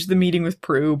arranged the meeting with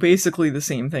Prue. Basically the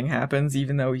same thing happens,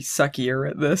 even though he's suckier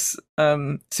at this.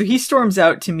 So he storms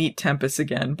out to meet Tempest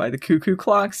again by the cuckoo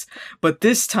clocks, but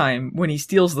this time, when he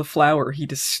steals the flower, he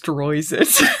destroys it.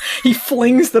 He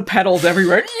flings the petals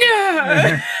everywhere.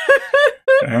 Yeah!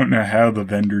 I don't know how the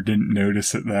vendor didn't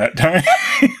notice it that time.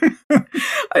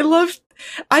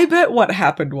 I bet what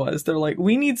happened was they're like,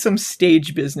 we need some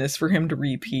stage business for him to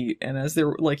repeat. And as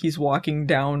they're like, he's walking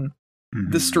down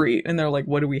the street, and they're like,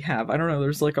 what do we have? I don't know,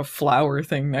 there's like a flower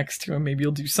thing next to him. Maybe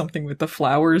you'll do something with the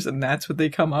flowers, and that's what they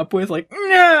come up with, like,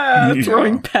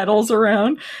 throwing petals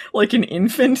around like an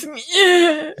infant.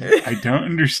 I don't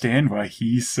understand why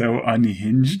he's so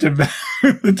unhinged about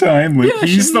the time loop.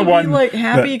 He's the one like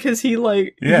happy because he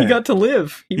got to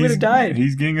live. He would have died.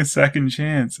 He's getting a second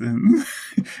chance, and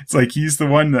it's like he's the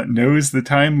one that knows the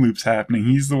time loop's happening.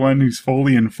 He's the one who's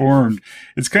fully informed.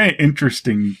 It's kind of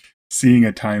interesting seeing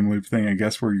a time loop thing, I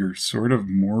guess, where you're sort of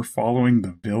more following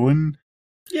the villain.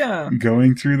 Yeah.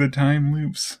 Going through the time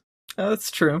loops. Oh, that's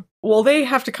true. Well, they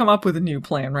have to come up with a new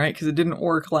plan, right? Because it didn't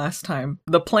work last time.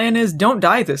 The plan is don't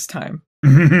die this time.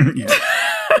 Yeah.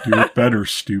 Do it better,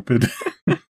 stupid.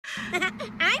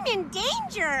 I'm in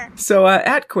danger. So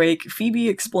at Quake, Phoebe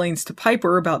explains to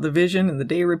Piper about the vision and the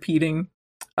day repeating.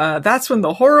 That's when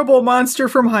the horrible monster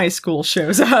from high school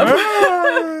shows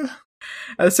up.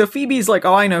 So Phoebe's like,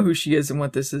 oh, I know who she is and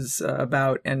what this is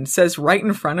about, and says right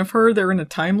in front of her they're in a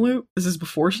time loop. This is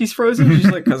before she's frozen. She's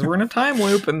like, because we're in a time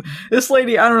loop, and this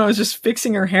lady, I don't know, is just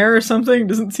fixing her hair or something,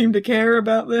 doesn't seem to care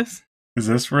about this. Is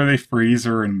this where they freeze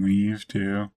her and leave,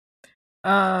 too?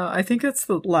 I think that's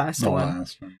the last one.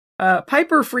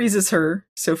 Piper freezes her,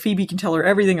 so Phoebe can tell her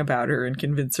everything about her and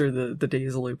convince her the day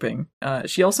is looping.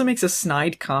 She also makes a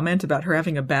snide comment about her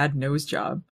having a bad nose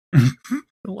job.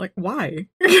 Like, why?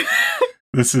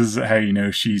 This is how you know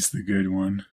she's the good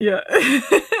one. Yeah.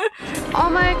 Oh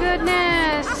my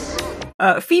goodness!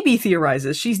 Phoebe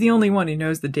theorizes she's the only one who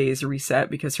knows the day is reset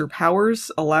because her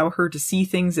powers allow her to see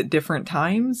things at different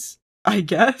times, I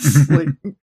guess.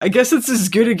 I guess it's as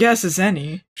good a guess as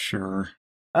any. Sure.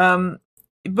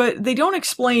 But they don't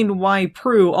explain why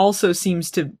Prue also seems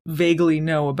to vaguely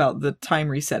know about the time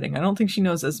resetting. I don't think she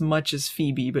knows as much as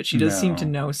Phoebe, but she does seem to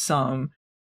know some.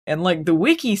 And, the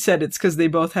wiki said it's because they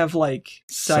both have,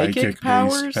 psychic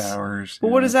powers?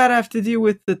 But what does that have to do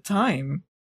with the time?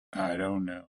 I don't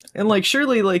know. And,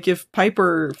 surely, if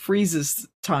Piper freezes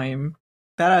time,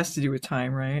 that has to do with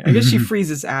time, right? I guess she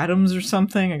freezes atoms or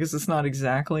something. I guess it's not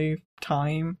exactly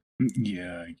time.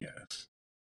 Yeah, I guess.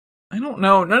 I don't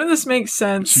know. None of this makes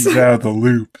sense. She's out of the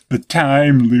loop. The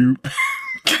time loop.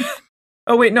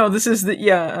 Oh, wait, no, this is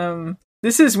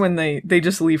this is when they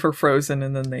just leave her frozen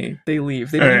and then they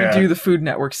leave. They don't even do the Food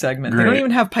Network segment. Great. They don't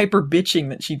even have Piper bitching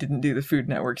that she didn't do the Food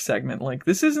Network segment.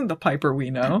 This isn't the Piper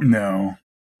we know. No.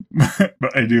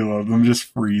 But I do love them just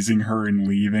freezing her and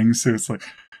leaving. So it's like,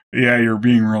 yeah, you're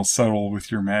being real subtle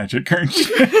with your magic, aren't you?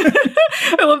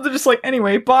 I love them just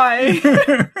anyway, bye.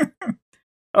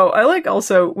 Oh, I like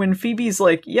also when Phoebe's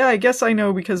like, yeah, I guess I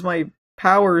know because my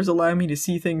powers allow me to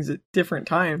see things at different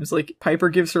times. Piper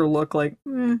gives her a look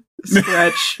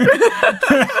stretch.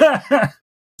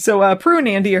 So Prue and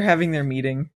Andy are having their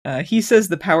meeting. He says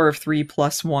the power of 3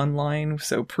 + 1 line,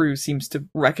 so Prue seems to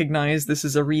recognize this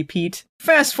is a repeat.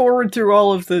 Fast forward through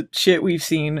all of the shit we've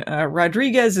seen.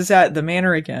 Rodriguez is at the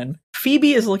manor again.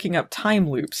 Phoebe is looking up time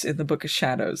loops in the Book of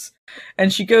Shadows.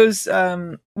 And she goes,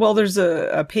 well, there's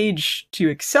a page to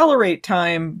accelerate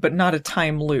time, but not a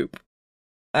time loop.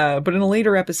 But in a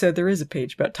later episode, there is a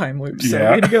page about time loops.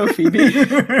 So way to go, Phoebe.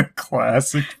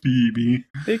 Classic Phoebe.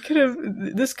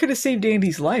 This could have saved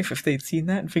Andy's life if they'd seen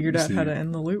that and figured out how to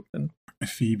end the loop. And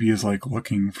Phoebe is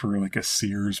looking for a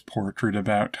Sears portrait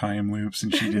about time loops,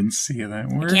 and she didn't see that.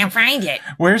 Can't find it.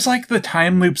 Where's the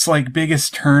time loops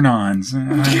biggest turn-ons?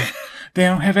 They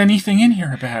don't have anything in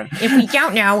here about it. If we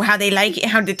don't know how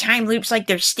the time loops like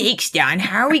their steaks done,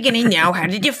 how are we going to know how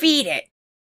to defeat it?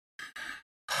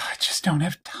 I just don't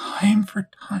have time for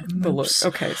time loops.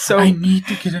 Okay, so I need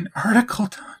to get an article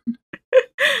done.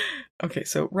 Okay,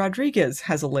 so Rodriguez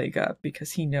has a leg up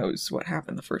because he knows what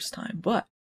happened the first time, but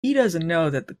he doesn't know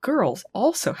that the girls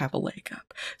also have a leg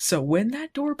up. So when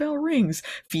that doorbell rings,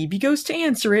 Phoebe goes to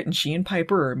answer it, and she and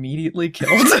Piper are immediately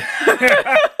killed.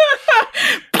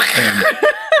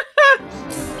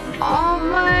 Oh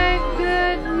my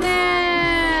goodness!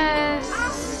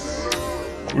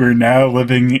 We're now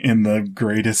living in the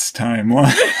greatest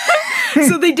timeline.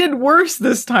 So they did worse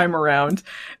this time around.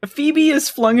 Phoebe is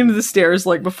flung into the stairs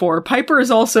like before. Piper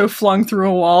is also flung through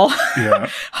a wall. Yeah.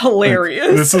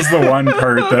 Hilarious. This is the one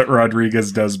part that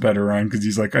Rodriguez does better on, because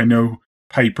he's like, I know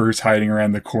Piper's hiding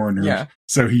around the corner. Yeah.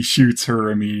 So he shoots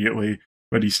her immediately,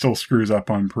 but he still screws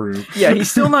up on Prue. Yeah, he's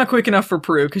still not quick enough for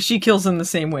Prue, because she kills him the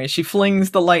same way. She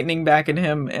flings the lightning back at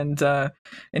him, and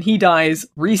he dies.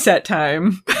 Reset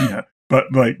time. Yeah, but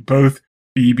both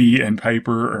Phoebe and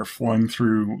Piper are flung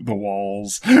through the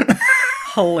walls.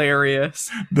 Hilarious.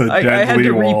 I had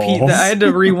to walls. Repeat that. I had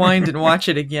to rewind and watch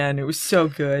it again. It was so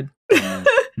good.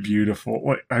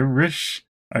 Beautiful. I wish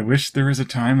there was a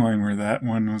timeline where that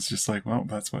one was just well,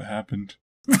 that's what happened.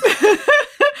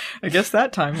 I guess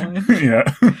that timeline.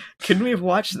 Yeah. Couldn't we have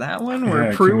watched that one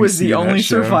where Yeah, Prue can we was the see that only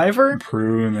show? survivor?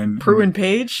 Prue and then Prue and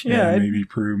Paige? Yeah. maybe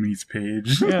Prue meets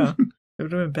Paige. Yeah. It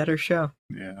would have been a better show.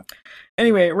 Yeah.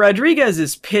 Anyway, Rodriguez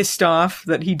is pissed off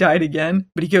that he died again,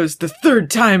 but he goes, the third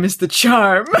time is the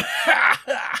charm.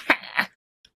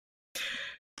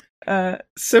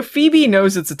 So Phoebe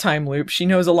knows it's a time loop. She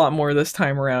knows a lot more this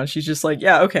time around. She's just like,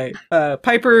 yeah, okay.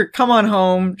 Piper, come on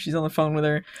home. She's on the phone with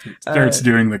her. Starts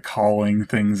doing the calling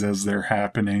things as they're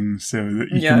happening so that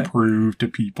you can prove to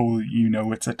people that you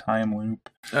know it's a time loop.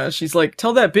 She's like,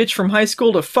 tell that bitch from high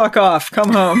school to fuck off.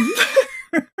 Come home.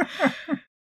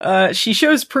 She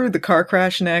shows Prue the car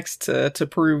crash next to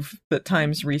prove that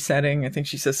time's resetting. I think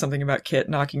she says something about Kit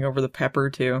knocking over the pepper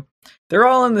too. They're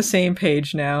all on the same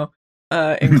page now.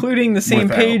 Including the same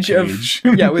page of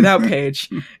without Paige,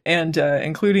 and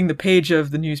including the page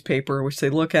of the newspaper, which they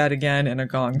look at again in a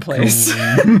gong place.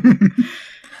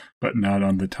 But not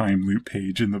on the time loop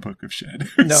page in the Book of Shadows.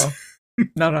 No,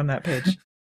 not on that page.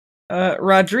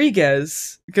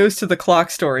 Rodriguez goes to the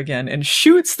clock store again and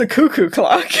shoots the cuckoo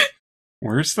clock.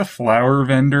 Where's the flower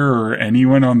vendor or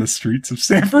anyone on the streets of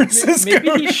San Francisco?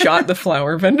 Maybe he shot the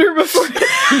flower vendor before.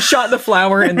 He shot the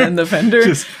flower and then the vendor.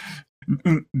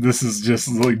 This is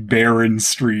just like barren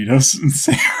street of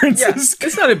San Francisco. Yeah,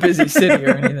 it's not a busy city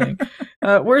or anything.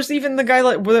 Where's even the guy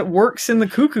that works in the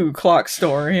cuckoo clock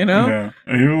store, you know? Yeah.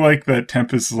 I do like that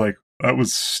Tempest is like, that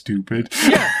was stupid.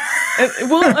 Yeah.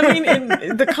 Well, I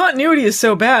mean, the continuity is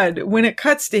so bad. When it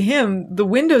cuts to him, the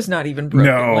window's not even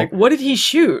broken. No. Like, what did he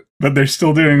shoot? But they're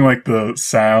still doing like the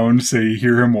sound, so you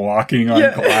hear him walking on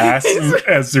glass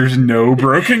as there's no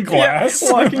broken glass.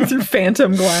 Yeah, walking through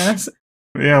phantom glass.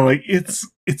 Yeah, like it's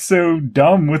so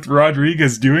dumb with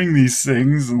Rodriguez doing these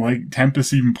things, and like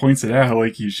Tempest even points it out,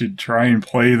 like you should try and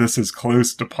play this as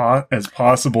close to as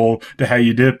possible to how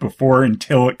you did it before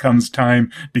until it comes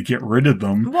time to get rid of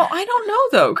them. Well, I don't know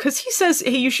though, because he says,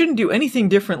 hey, you shouldn't do anything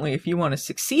differently if you want to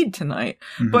succeed tonight.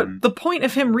 Mm-hmm. But the point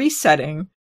of him resetting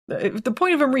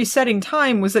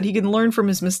time was that he can learn from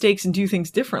his mistakes and do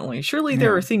things differently. Surely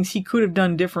there are things he could have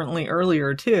done differently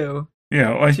earlier too.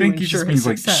 Yeah, well, I think he just means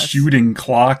like shooting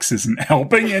clocks isn't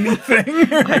helping anything.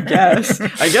 I guess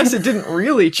it didn't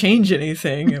really change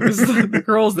anything. It was the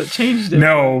girls that changed it.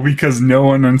 No, because no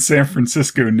one in San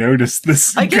Francisco noticed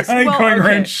this guy going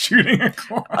around shooting a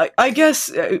clock. I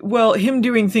guess, him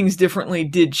doing things differently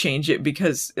did change it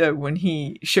because when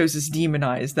he shows his demon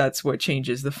eyes, that's what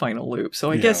changes the final loop.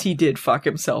 So I guess he did fuck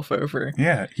himself over.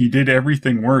 Yeah, he did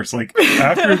everything worse. Like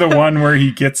after the one where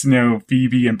he gets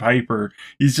Phoebe and Piper,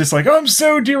 he's just like, I'm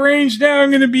so deranged now. I'm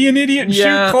going to be an idiot and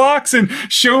shoot clocks and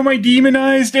show my demon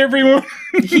eyes to everyone.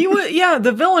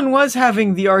 The villain was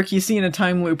having the arc you see in a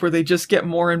time loop where they just get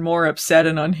more and more upset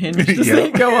and unhinged as they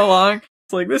go along.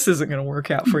 It's like, this isn't going to work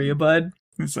out for you, bud.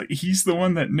 It's like, he's the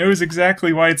one that knows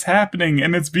exactly why it's happening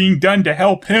and it's being done to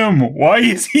help him. Why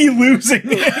is he losing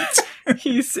it?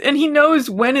 He knows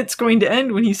when it's going to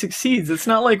end when he succeeds. It's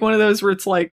not like one of those where it's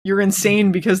like you're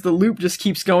insane because the loop just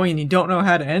keeps going and you don't know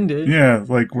how to end it. Yeah,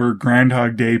 like where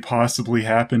Groundhog Day possibly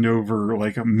happened over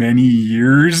like many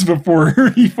years before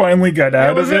he finally got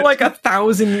out of it. Was it like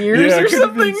 1,000 years or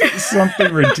something?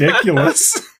 Something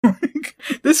ridiculous.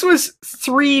 This was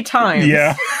 3 times.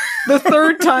 Yeah. The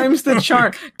third time's the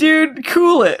charm. Dude,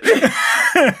 cool it.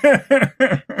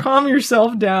 Calm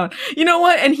yourself down. You know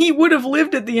what? And he would have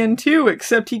lived at the end too,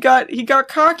 except he got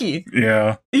cocky.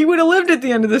 Yeah. He would have lived at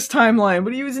the end of this timeline,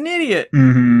 but he was an idiot.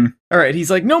 Mm-hmm. All right, he's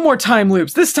like, no more time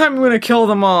loops. This time I'm going to kill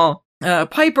them all.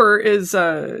 Piper is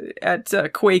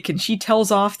at Quake, and she tells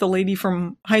off the lady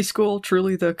from high school.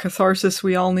 Truly the catharsis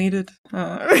we all needed.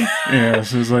 Yeah,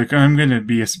 so it's like, I'm going to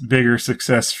be a bigger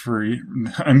success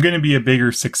I'm going to be a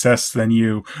bigger success than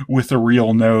you with a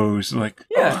real nose. Like,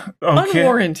 yeah, okay.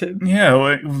 Unwarranted. Yeah,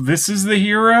 like, this is the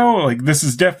hero? Like, this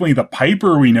is definitely the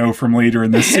Piper we know from later in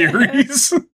the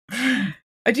series.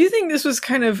 I do think this was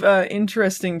kind of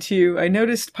interesting, too. I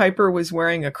noticed Piper was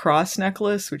wearing a cross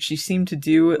necklace, which she seemed to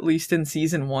do, at least in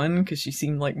season 1, because she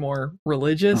seemed, like, more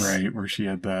religious. Right, where she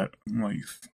had that, like,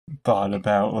 thought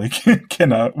about, like,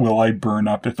 will I burn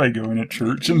up if I go in a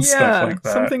church and stuff like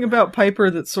that. Something about Piper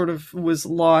that sort of was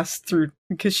lost through,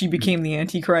 because she became the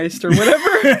Antichrist or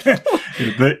whatever.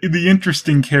 the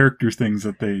interesting character things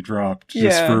that they dropped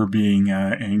just for being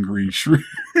angry shrews.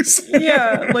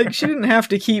 Yeah, like she didn't have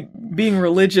to keep being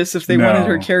religious if they wanted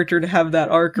her character to have that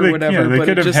arc or whatever. Yeah, they but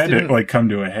could have just had it like come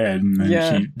to a head, and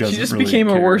then she just really became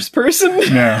care. a worse person.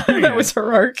 No, that was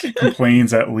her arc.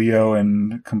 Complains at Leo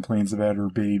and complains about her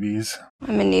babies.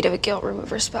 I'm in need of a guilt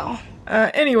remover spell.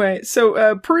 Anyway,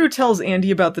 so Prue tells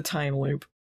Andy about the time loop.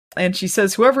 And she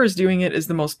says whoever is doing it is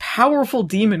the most powerful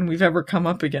demon we've ever come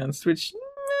up against, which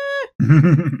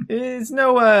is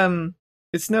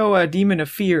it's no demon of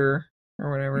fear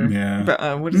or whatever. Yeah.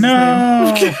 But what is his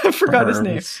name? I forgot his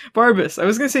name. Barbas. Barbas. I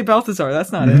was going to say Balthazar.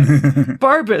 That's not it.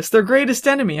 Barbas, their greatest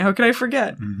enemy. How could I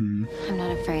forget? Mm-hmm. I'm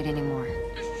not afraid anymore.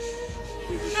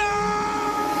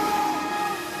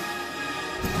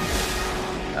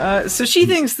 So she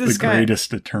thinks this the guy...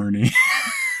 greatest attorney.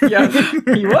 Yeah,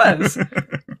 he was.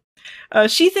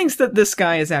 She thinks that this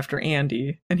guy is after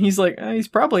Andy, and he's like, he's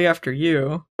probably after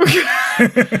you.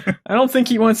 I don't think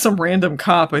he wants some random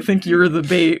cop. I think you're the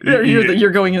bait.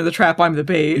 You're going into the trap. I'm the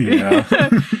bait.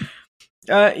 Yeah.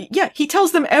 Yeah, he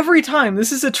tells them every time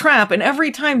this is a trap, and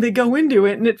every time they go into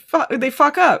it, and they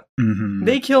fuck up. Mm-hmm.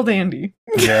 They killed Andy.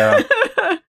 Yeah.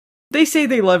 They say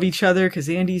they love each other because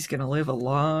Andy's gonna live a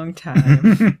long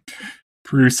time.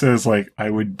 Prue says, like, I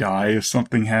would die if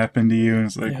something happened to you. And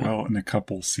it's like, Yeah. well, in a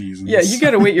couple seasons. Yeah, you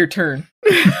gotta wait your turn.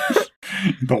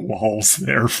 The wall's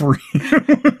there for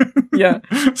you. Yeah.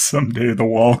 Someday the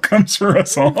wall comes for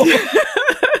us all.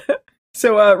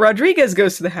 So Rodriguez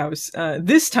goes to the house.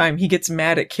 This time he gets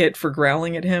mad at Kit for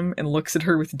growling at him and looks at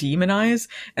her with demon eyes.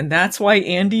 And that's why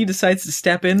Andy decides to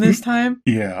step in this time.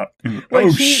 Yeah.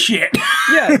 Like Shit.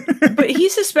 Yeah, but he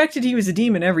suspected he was a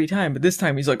demon every time. But this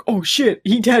time he's like, oh shit,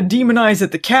 he had demon eyes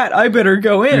at the cat. I better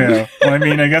go in. Yeah. Well, I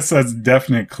mean, I guess that's a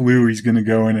definite clue. He's going to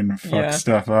go in and fuck Yeah.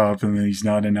 stuff up. And he's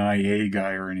not an IA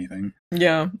guy or anything.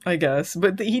 Yeah, I guess.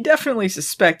 But he definitely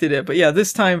suspected it. But yeah,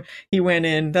 this time he went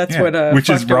in. That's Yeah, what which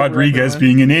is fucked over Rodriguez everyone.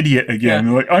 being an idiot again.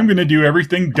 Yeah. Like, I'm going to do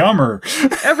everything dumber.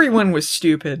 Everyone was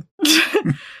stupid.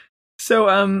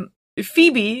 So,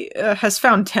 Phoebe has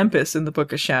found Tempest in the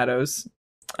Book of Shadows,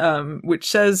 which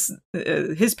says,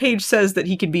 his page says that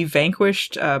he can be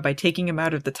vanquished by taking him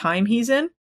out of the time he's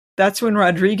in. That's when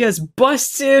Rodriguez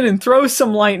busts in and throws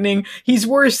some lightning. He's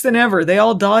worse than ever. They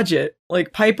all dodge it.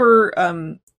 Like,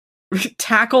 Piper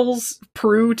tackles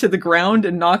Prue to the ground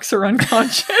and knocks her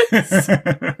unconscious.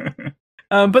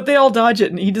 But they all dodge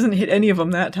it, and he doesn't hit any of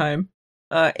them that time.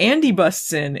 Andy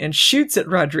busts in and shoots at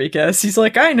Rodriguez. He's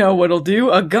like, I know what'll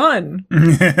do, a gun.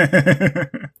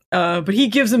 But he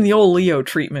gives him the old Leo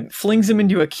treatment, flings him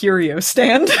into a curio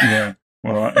stand. Yeah.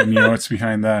 Well, and you know what's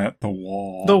behind that? The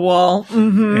wall. The wall.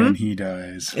 Mm-hmm. And he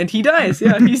dies. And he dies.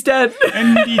 Yeah, he's dead.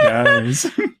 And he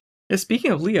dies. Yeah,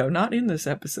 speaking of Leo, not in this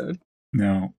episode.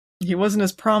 No. He wasn't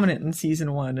as prominent in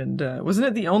season 1, and wasn't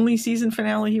it the only season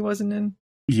finale he wasn't in?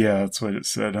 Yeah, that's what it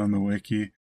said on the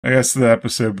wiki. I guess the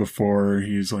episode before,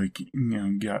 he's like,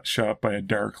 got shot by a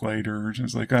dark lighter. And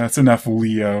it's like, that's enough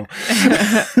Leo.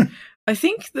 I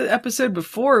think the episode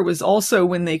before was also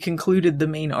when they concluded the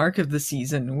main arc of the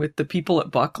season with the people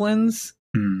at Buckland's.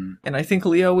 Hmm. And I think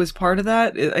Leo was part of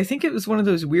that. I think it was one of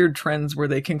those weird trends where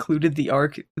they concluded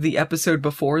the episode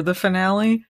before the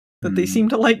finale that they seem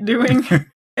to like doing.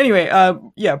 Anyway,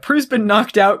 yeah, Prue's been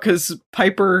knocked out because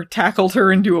Piper tackled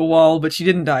her into a wall, but she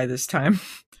didn't die this time.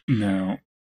 No.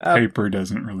 Piper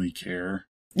doesn't really care.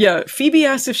 Yeah, Phoebe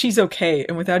asks if she's okay,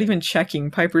 and without even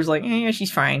checking, Piper's like, yeah,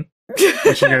 she's fine.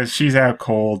 She goes, she's out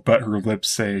cold, but her lips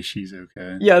say she's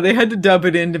okay. Yeah, they had to dub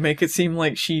it in to make it seem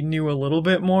like she knew a little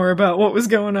bit more about what was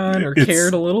going on, or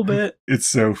cared a little bit. It's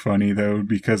so funny, though,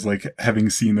 because, like, having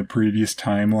seen the previous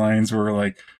timelines where,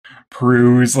 like,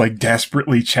 Prue's, like,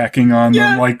 desperately checking on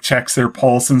them, like, checks their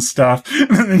pulse and stuff,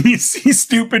 and then you see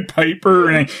stupid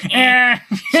Piper, and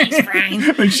she's fine.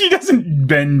 Like, she doesn't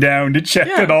bend down to check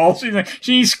at all. She's like,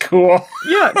 she's cool.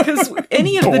 Yeah, because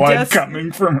any of the Blood deaths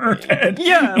coming from her head.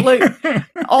 Yeah, like,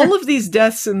 all of these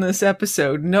deaths in this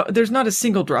episode, no, there's not a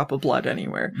single drop of blood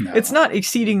anywhere. No. It's not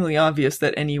exceedingly obvious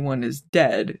that anyone is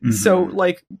dead. Mm-hmm. So,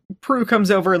 like, Prue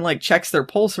comes over and, like, checks their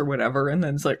pulse or whatever, and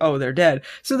then it's like, oh, they're dead.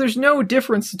 So there's no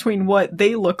difference between what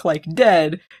they look like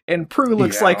dead and Prue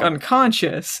looks like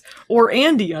unconscious, or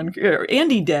Andy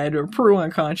dead or Prue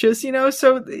unconscious, you know?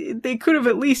 So they could have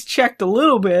at least checked a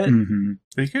little bit. Mm-hmm.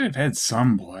 They could have had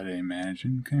some blood, I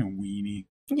imagine. Kind of weenie.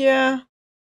 Yeah.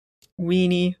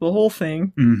 Weenie, the whole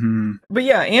thing. Mm-hmm. But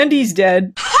yeah, Andy's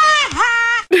dead.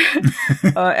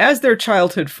 As their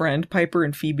childhood friend, Piper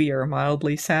and Phoebe are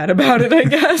mildly sad about it, I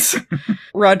guess.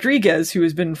 Rodriguez, who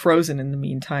has been frozen in the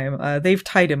meantime, they've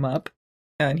tied him up,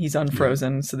 and he's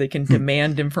unfrozen, so they can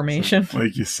demand information. So,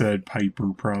 like you said,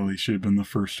 Piper probably should have been the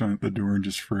first one at the door and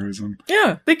just froze him.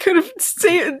 Yeah, they could have,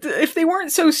 if they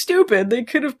weren't so stupid, they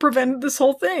could have prevented this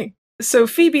whole thing. So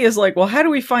Phoebe is like, well, how do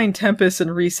we find Tempest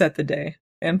and reset the day?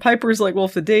 And Piper's like, well,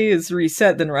 if the day is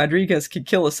reset, then Rodriguez could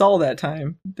kill us all that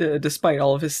time, despite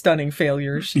all of his stunning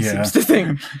failures, she seems to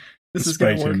think. this is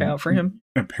going to work out for him.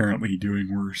 Apparently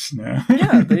doing worse now.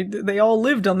 Yeah, they all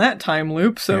lived on that time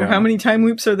loop, so how many time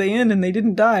loops are they in and they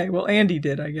didn't die? Well, Andy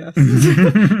did, I guess.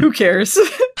 Who cares?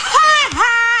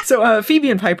 So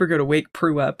Phoebe and Piper go to wake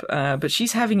Prue up, but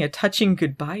she's having a touching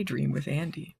goodbye dream with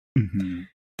Andy. Mm-hmm.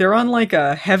 They're on like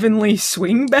a heavenly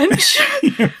swing bench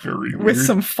Very weird. with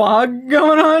some fog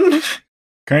going on.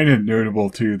 Kind of notable,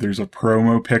 too. There's a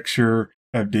promo picture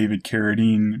of David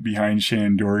Carradine behind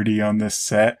Shannon Doherty on this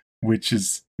set, which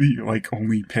is the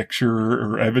only picture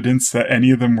or evidence that any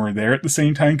of them were there at the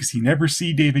same time, because you never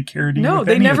see David Carradine. No,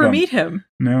 they never meet him.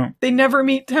 No. They never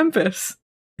meet Tempest.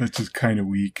 That's just kind of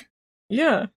weak.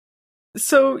 Yeah.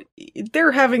 So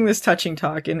they're having this touching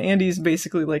talk, and Andy's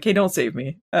basically like, hey, don't save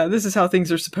me. This is how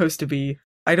things are supposed to be.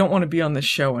 I don't want to be on this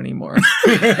show anymore.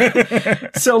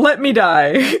 So let me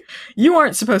die. You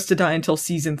aren't supposed to die until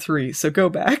season 3, so go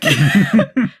back.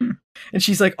 And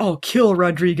she's like, I'll kill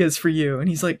Rodriguez for you. And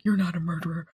he's like, you're not a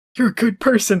murderer. You're a good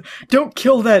person. Don't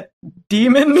kill that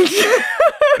demon. What?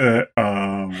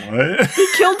 They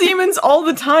kill demons all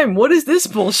the time. What is this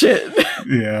bullshit?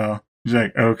 Yeah. She's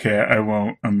like, okay, I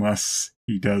won't unless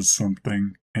he does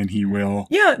something, and he will.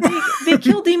 Yeah, they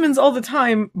kill demons all the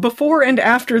time before and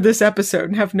after this episode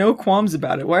and have no qualms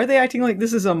about it. Why are they acting like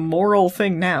this is a moral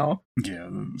thing now? Yeah,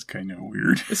 that's kind of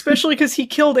weird. Especially because he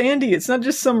killed Andy. It's not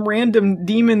just some random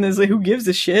demon that's like, who gives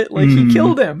a shit? Like, he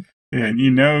killed him. Yeah, and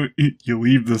you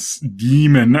leave this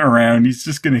demon around, he's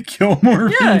just gonna kill more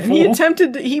people. Yeah,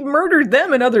 and he murdered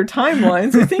them in other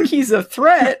timelines. I think he's a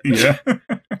threat. Yeah.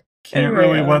 Can't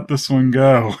really let this one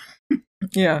go.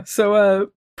 Yeah,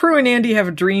 so Prue and Andy have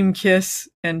a dream kiss,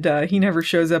 and he never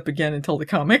shows up again until the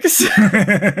comics.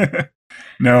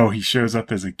 No, he shows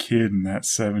up as a kid in that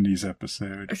 70s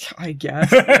episode. I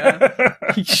guess, yeah.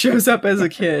 He shows up as a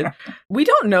kid. We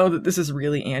don't know that this is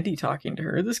really Andy talking to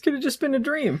her. This could have just been a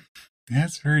dream.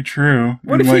 That's very true.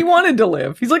 What if he wanted to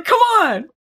live? He's like, come on!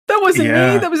 That wasn't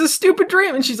me! That was a stupid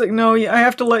dream! And she's like, no, I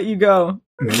have to let you go.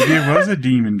 Maybe it was a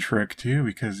demon trick, too,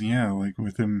 because,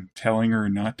 with him telling her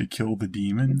not to kill the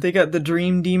demon. They got the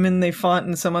dream demon they fought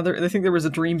in some other... I think there was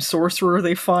a dream sorcerer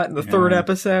they fought in the third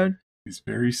episode. He's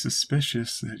very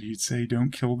suspicious that he'd say, don't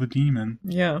kill the demon.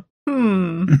 Yeah.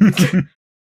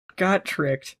 Got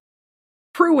tricked.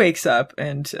 Prue wakes up,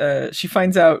 and she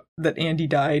finds out that Andy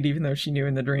died, even though she knew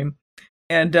in the dream.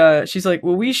 And she's like,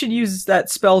 well, we should use that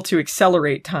spell to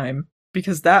accelerate time,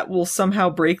 because that will somehow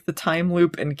break the time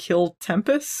loop and kill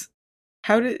Tempest?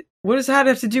 What does that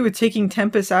have to do with taking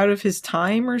Tempest out of his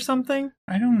time or something?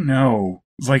 I don't know.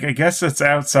 It's like, I guess that's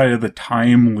outside of the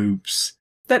time loops.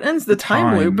 That ends the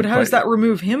time loop, but how does that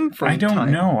remove him from time? I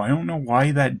don't know. I don't know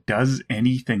why that does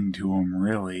anything to him,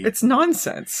 really. It's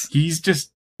nonsense. He's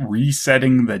just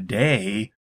resetting the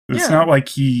day. It's not like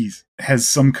he has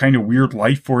some kind of weird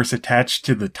life force attached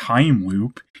to the time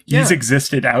loop. He's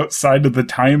existed outside of the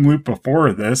time loop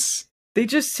before this. They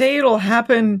just say it'll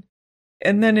happen,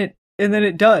 and then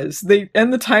it does. They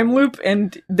end the time loop,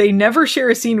 and they never share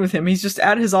a scene with him. He's just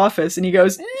at his office, and he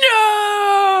goes,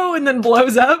 no! And then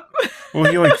blows up.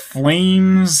 Well, he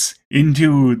flames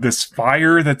into this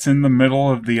fire that's in the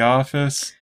middle of the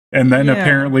office. And then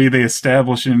apparently they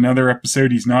establish in another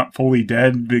episode he's not fully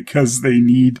dead because they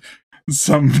need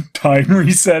some time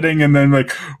resetting. And then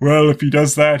well, if he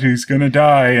does that, he's going to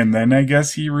die. And then I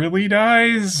guess he really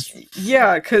dies.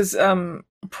 Yeah, because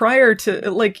prior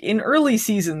to, in early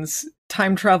seasons,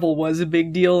 time travel was a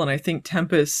big deal. And I think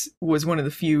Tempest was one of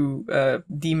the few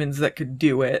demons that could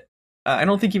do it. I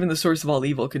don't think even the source of all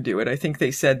evil could do it. I think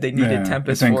they said they needed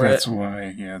Tempest for it. I think that's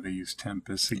why, they used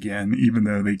Tempest again, even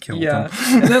though they killed him.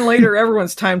 And then later,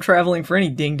 everyone's time traveling for any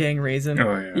ding-dang reason,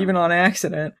 even on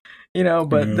accident,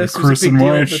 but this was a big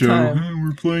deal at the time. Hey,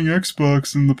 we're playing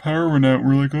Xbox and the power went out.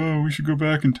 We're like, oh, we should go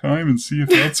back in time and see if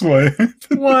that's why.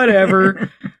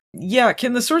 Whatever. Yeah,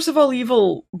 can the source of all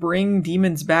evil bring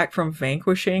demons back from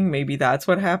vanquishing? Maybe that's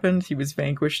what happened. He was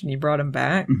vanquished and he brought him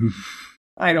back.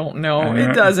 I don't know.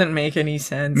 It doesn't make any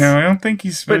sense. No, I don't think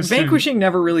he's supposed to. But vanquishing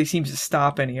never really seems to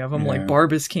stop any of them. Like,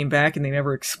 Barbas came back and they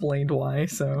never explained why,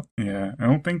 so. Yeah, I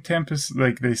don't think Tempest,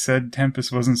 they said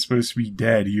Tempest wasn't supposed to be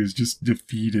dead. He was just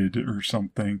defeated or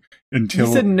something until...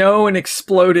 He said no and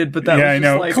exploded, but that was just I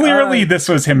know. Clearly this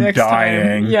was him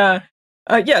dying. Time.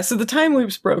 So the time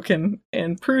loop's broken,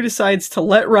 and Prue decides to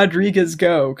let Rodriguez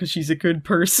go, because she's a good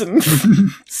person.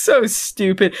 So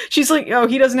stupid. She's like, oh,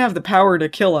 he doesn't have the power to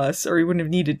kill us, or he wouldn't have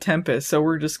needed Tempest, so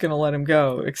we're just gonna let him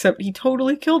go. Except he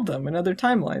totally killed them in other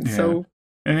timelines, so...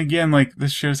 And again,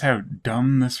 this shows how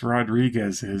dumb this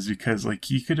Rodriguez is, because,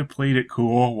 he could have played it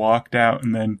cool, walked out,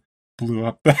 and then blew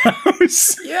up the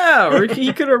house. Yeah, or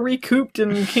he could have recouped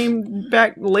and came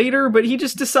back later, but he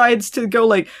just decides to go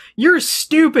like, "You're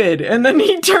stupid," and then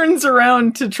he turns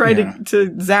around to try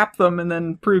to zap them, and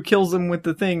then Prue kills him with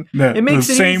the thing. It makes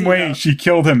the it same easy, way though. she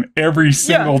killed him every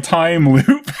single time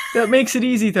loop. That makes it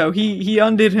easy, though. He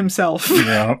undid himself.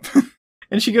 Yep.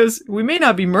 And she goes, "We may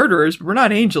not be murderers, but we're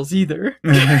not angels either."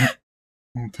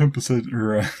 Well, Tempest said,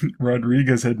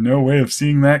 Rodriguez had no way of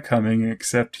seeing that coming,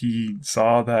 except he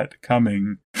saw that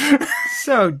coming.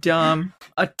 So dumb.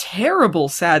 A terrible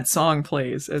sad song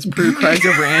plays as Prue cries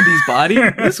over Andy's body.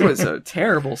 This was a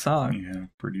terrible song. Yeah,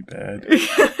 pretty bad.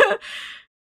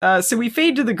 So we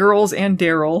fade to the girls and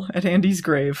Daryl at Andy's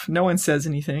grave. No one says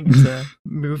anything. It's a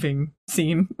moving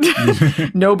scene.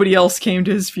 Nobody else came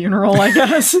to his funeral, I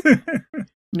guess.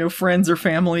 No friends or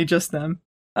family, just them.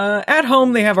 At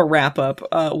home, they have a wrap-up.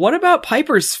 What about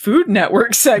Piper's Food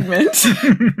Network segment?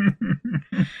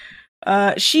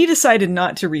 She decided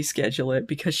not to reschedule it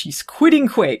because she's quitting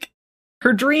Quake.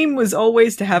 Her dream was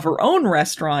always to have her own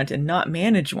restaurant and not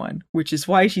manage one, which is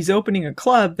why she's opening a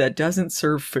club that doesn't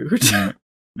serve food. Yeah,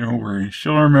 don't worry.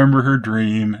 She'll remember her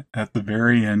dream at the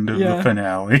very end of the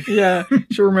finale. Yeah,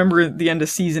 she'll remember at the end of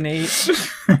season 8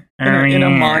 in a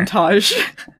montage.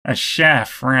 A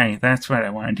chef, right. That's what I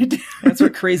wanted to do. That's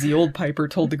what crazy old Piper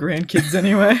told the grandkids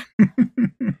anyway.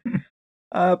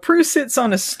 Prue sits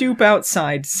on a stoop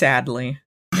outside, sadly.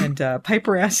 And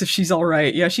Piper asks if she's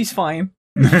alright. Yeah, she's fine.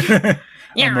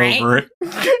 I'm over it.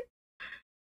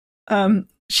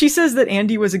 She says that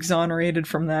Andy was exonerated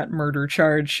from that murder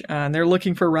charge, and they're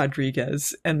looking for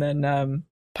Rodriguez. And then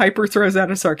Piper throws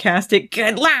out a sarcastic,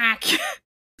 "Good luck!"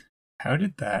 How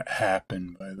did that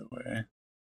happen, by the way?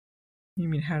 You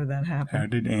mean, how did that happen? How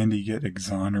did Andy get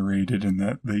exonerated and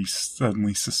that they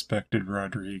suddenly suspected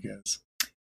Rodriguez?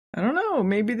 I don't know.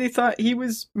 Maybe they thought he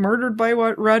was murdered by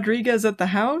Rodriguez at the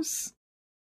house?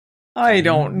 I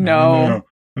don't know.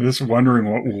 I'm just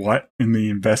wondering what in the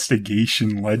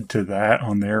investigation led to that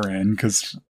on their end,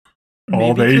 because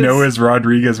all they know is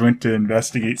Rodriguez went to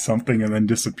investigate something and then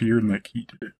disappeared, and like he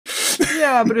did it.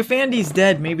 Yeah, but if Andy's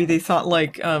dead, maybe they thought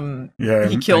like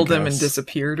he killed him and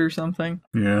disappeared or something.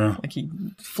 Yeah, like he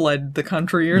fled the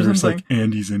country or There's something. Like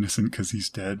Andy's innocent because he's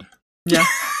dead. Yeah.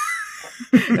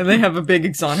 And they have a big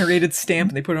exonerated stamp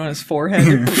and they put it on his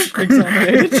forehead.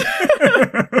 Exonerated.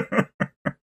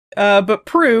 But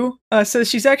Prue says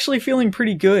she's actually feeling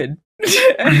pretty good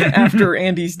after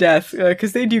Andy's death,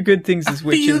 because they do good things as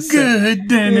witches. Feel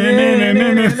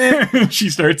good. She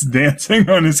starts dancing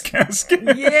on his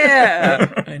casket.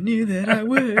 Yeah, I knew that I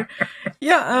would.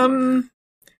 Yeah,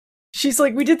 she's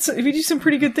like, we do some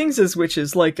pretty good things as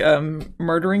witches, like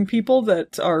murdering people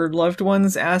that our loved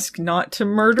ones ask not to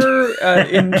murder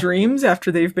in dreams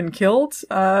after they've been killed.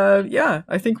 Yeah,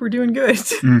 I think we're doing good.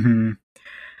 Mm-hmm.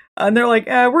 And they're like,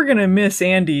 we're gonna miss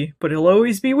Andy, but he'll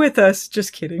always be with us.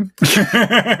 Just kidding.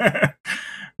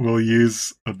 We'll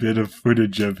use a bit of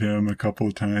footage of him a couple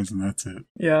of times, and that's it.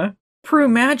 Yeah. Prue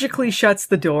magically shuts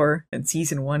the door, and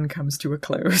season 1 comes to a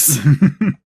close.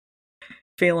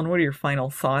 Phelan, what are your final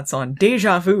thoughts on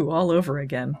Deja Vu all over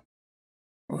again?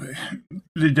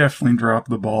 They definitely dropped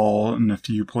the ball in a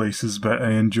few places, but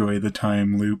I enjoy the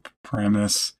time loop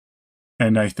premise.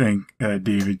 And I think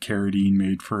David Carradine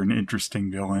made for an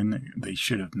interesting villain. They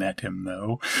should have met him,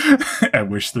 though. I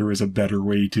wish there was a better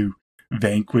way to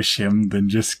vanquish him than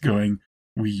just going,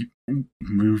 we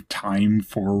move time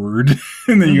forward.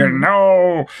 And then you go,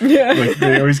 no! Yeah. Like,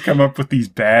 they always come up with these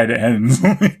bad ends.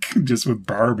 Like, just with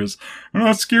Barb is, I'm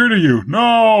not scared of you.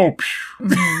 No!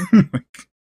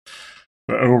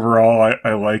 But overall,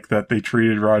 I like that they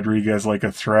treated Rodriguez like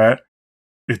a threat.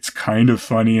 It's kind of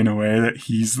funny in a way that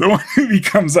he's the one who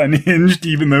becomes unhinged,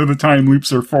 even though the time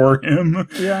loops are for him.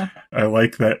 Yeah. I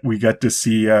like that we got to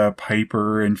see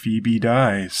Piper and Phoebe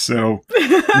die. So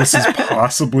this is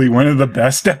possibly one of the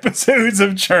best episodes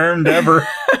of Charmed ever.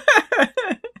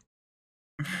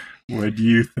 What do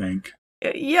you think?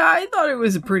 Yeah, I thought it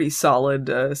was a pretty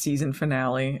solid season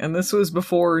finale, and this was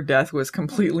before death was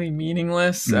completely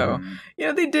meaningless, so,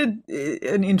 they did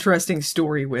an interesting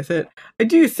story with it. I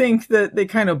do think that they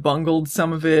kind of bungled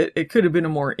some of it. It could have been a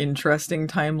more interesting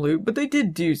time loop, but they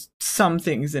did do some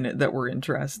things in it that were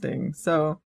interesting,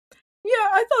 so, yeah,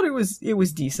 I thought it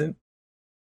was decent.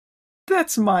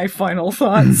 That's my final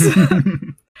thoughts.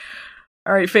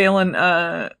 All right, Phelan,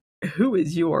 who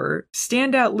is your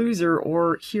standout loser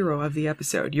or hero of the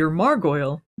episode? Your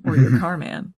Margoyle or your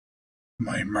Carman?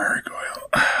 My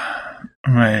Margoyle.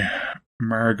 My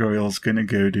Margoyle's gonna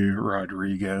go to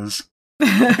Rodriguez.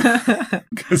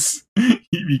 Because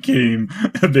he became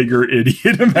a bigger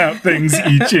idiot about things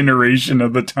each iteration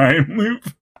of the time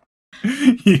loop.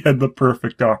 he had the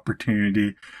perfect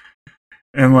opportunity.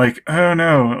 And like, I don't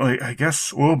know, like, I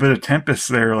guess a little bit of Tempest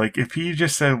there. Like, if he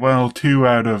just said, well, 2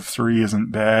 out of 3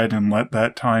 isn't bad and let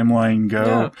that timeline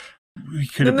go, we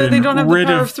could have been rid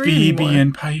of Phoebe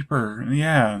and Piper.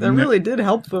 Yeah. That really did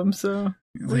help them, so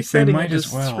like, they might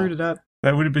as well. Screwed it up.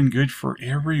 That would have been good for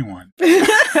everyone.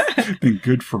 Been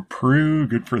good for Prue,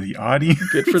 good for the audience.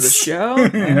 Good for the show.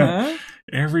 Yeah.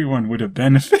 Everyone would have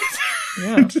benefited.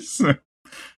 Yeah.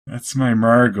 That's my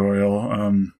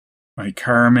Margoyle. My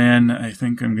Carman, I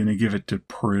think I'm going to give it to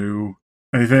Prue.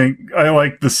 I think I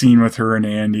like the scene with her and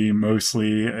Andy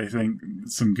mostly. I think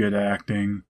some good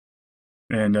acting.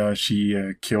 And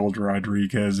she killed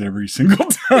Rodriguez every single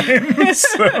time.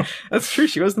 So. That's true.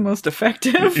 She was the most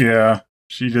effective. Yeah,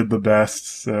 she did the best.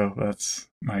 So that's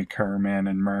my Carman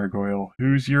and Margoyle.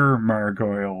 Who's your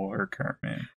Margoyle or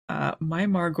Carman? My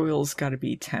Margoyle's got to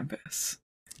be Tempest.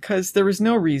 Because there was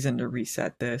no reason to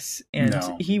reset this, and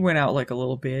he went out like a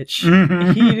little bitch.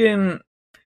 He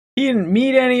didn't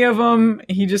meet any of them.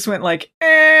 He just went like,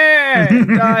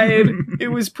 and died. It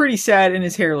was pretty sad, and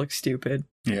his hair looked stupid.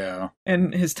 Yeah.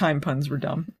 And his time puns were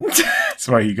dumb. That's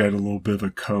why he got a little bit of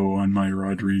a on my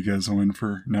Rodriguez one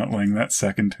for not letting that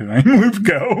second time loop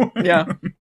go. Yeah.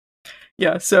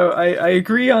 Yeah, so I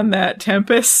agree on that,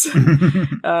 Tempest.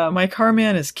 My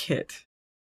Carman is Kit.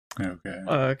 Okay.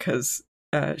 Because...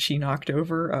 she knocked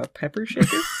over a pepper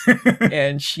shaker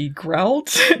and she growled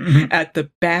at the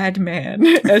bad man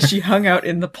as she hung out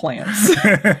in the plants.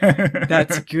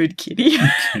 That's good kitty.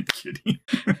 Good kitty.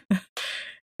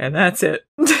 And that's it.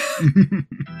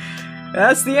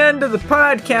 That's the end of the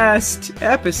podcast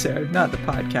episode. Not the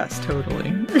podcast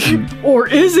totally. Or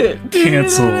is it?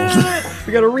 Cancelled.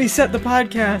 We gotta reset the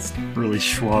podcast. Really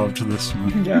schwabbed this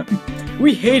one. Yeah.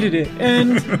 We hated it.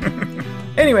 And...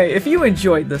 Anyway, if you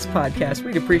enjoyed this podcast,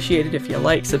 we'd appreciate it if you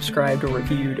liked, subscribed, or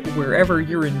reviewed wherever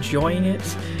you're enjoying it.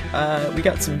 We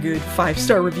got some good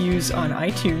 5-star reviews on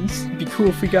iTunes. It'd be cool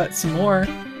if we got some more,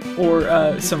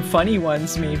 or some funny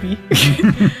ones, maybe.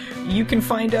 You can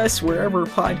find us wherever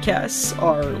podcasts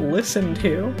are listened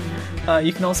to.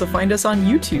 You can also find us on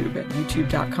YouTube at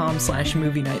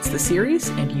youtube.com/Movie Nights the Series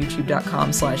and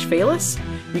youtube.com/Phaelus.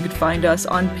 You could find us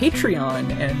on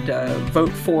Patreon and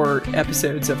vote for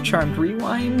episodes of Charmed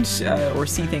Rewind or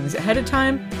see things ahead of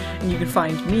time. And you can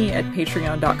find me at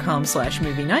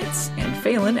patreon.com/Movie Nights and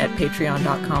Phelan at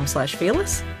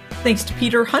patreon.com/Phaelus. Thanks to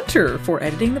Peter Hunter for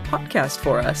editing the podcast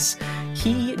for us.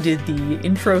 He did the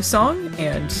intro song,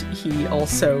 and he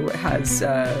also has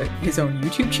his own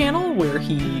YouTube channel where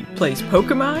he plays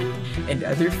Pokemon and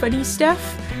other funny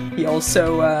stuff. He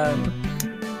also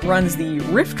runs the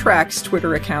Riff Tracks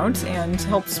Twitter account and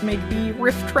helps make the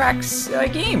Riff Tracks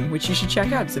game, which you should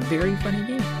check out. It's a very funny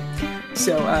game.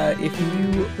 So if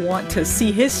you want to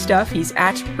see his stuff, he's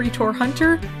at Pretor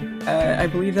Hunter. I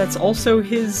believe that's also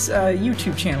his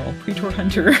YouTube channel, Pretor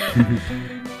Hunter.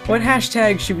 What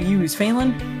hashtag should we use,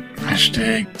 Phelan?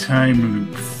 Hashtag time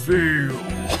loop fail.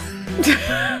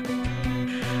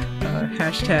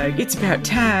 Hashtag it's about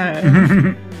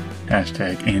time.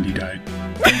 Hashtag Andy died.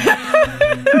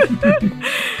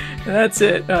 That's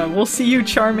it. We'll see you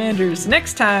Charmanders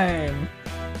next time.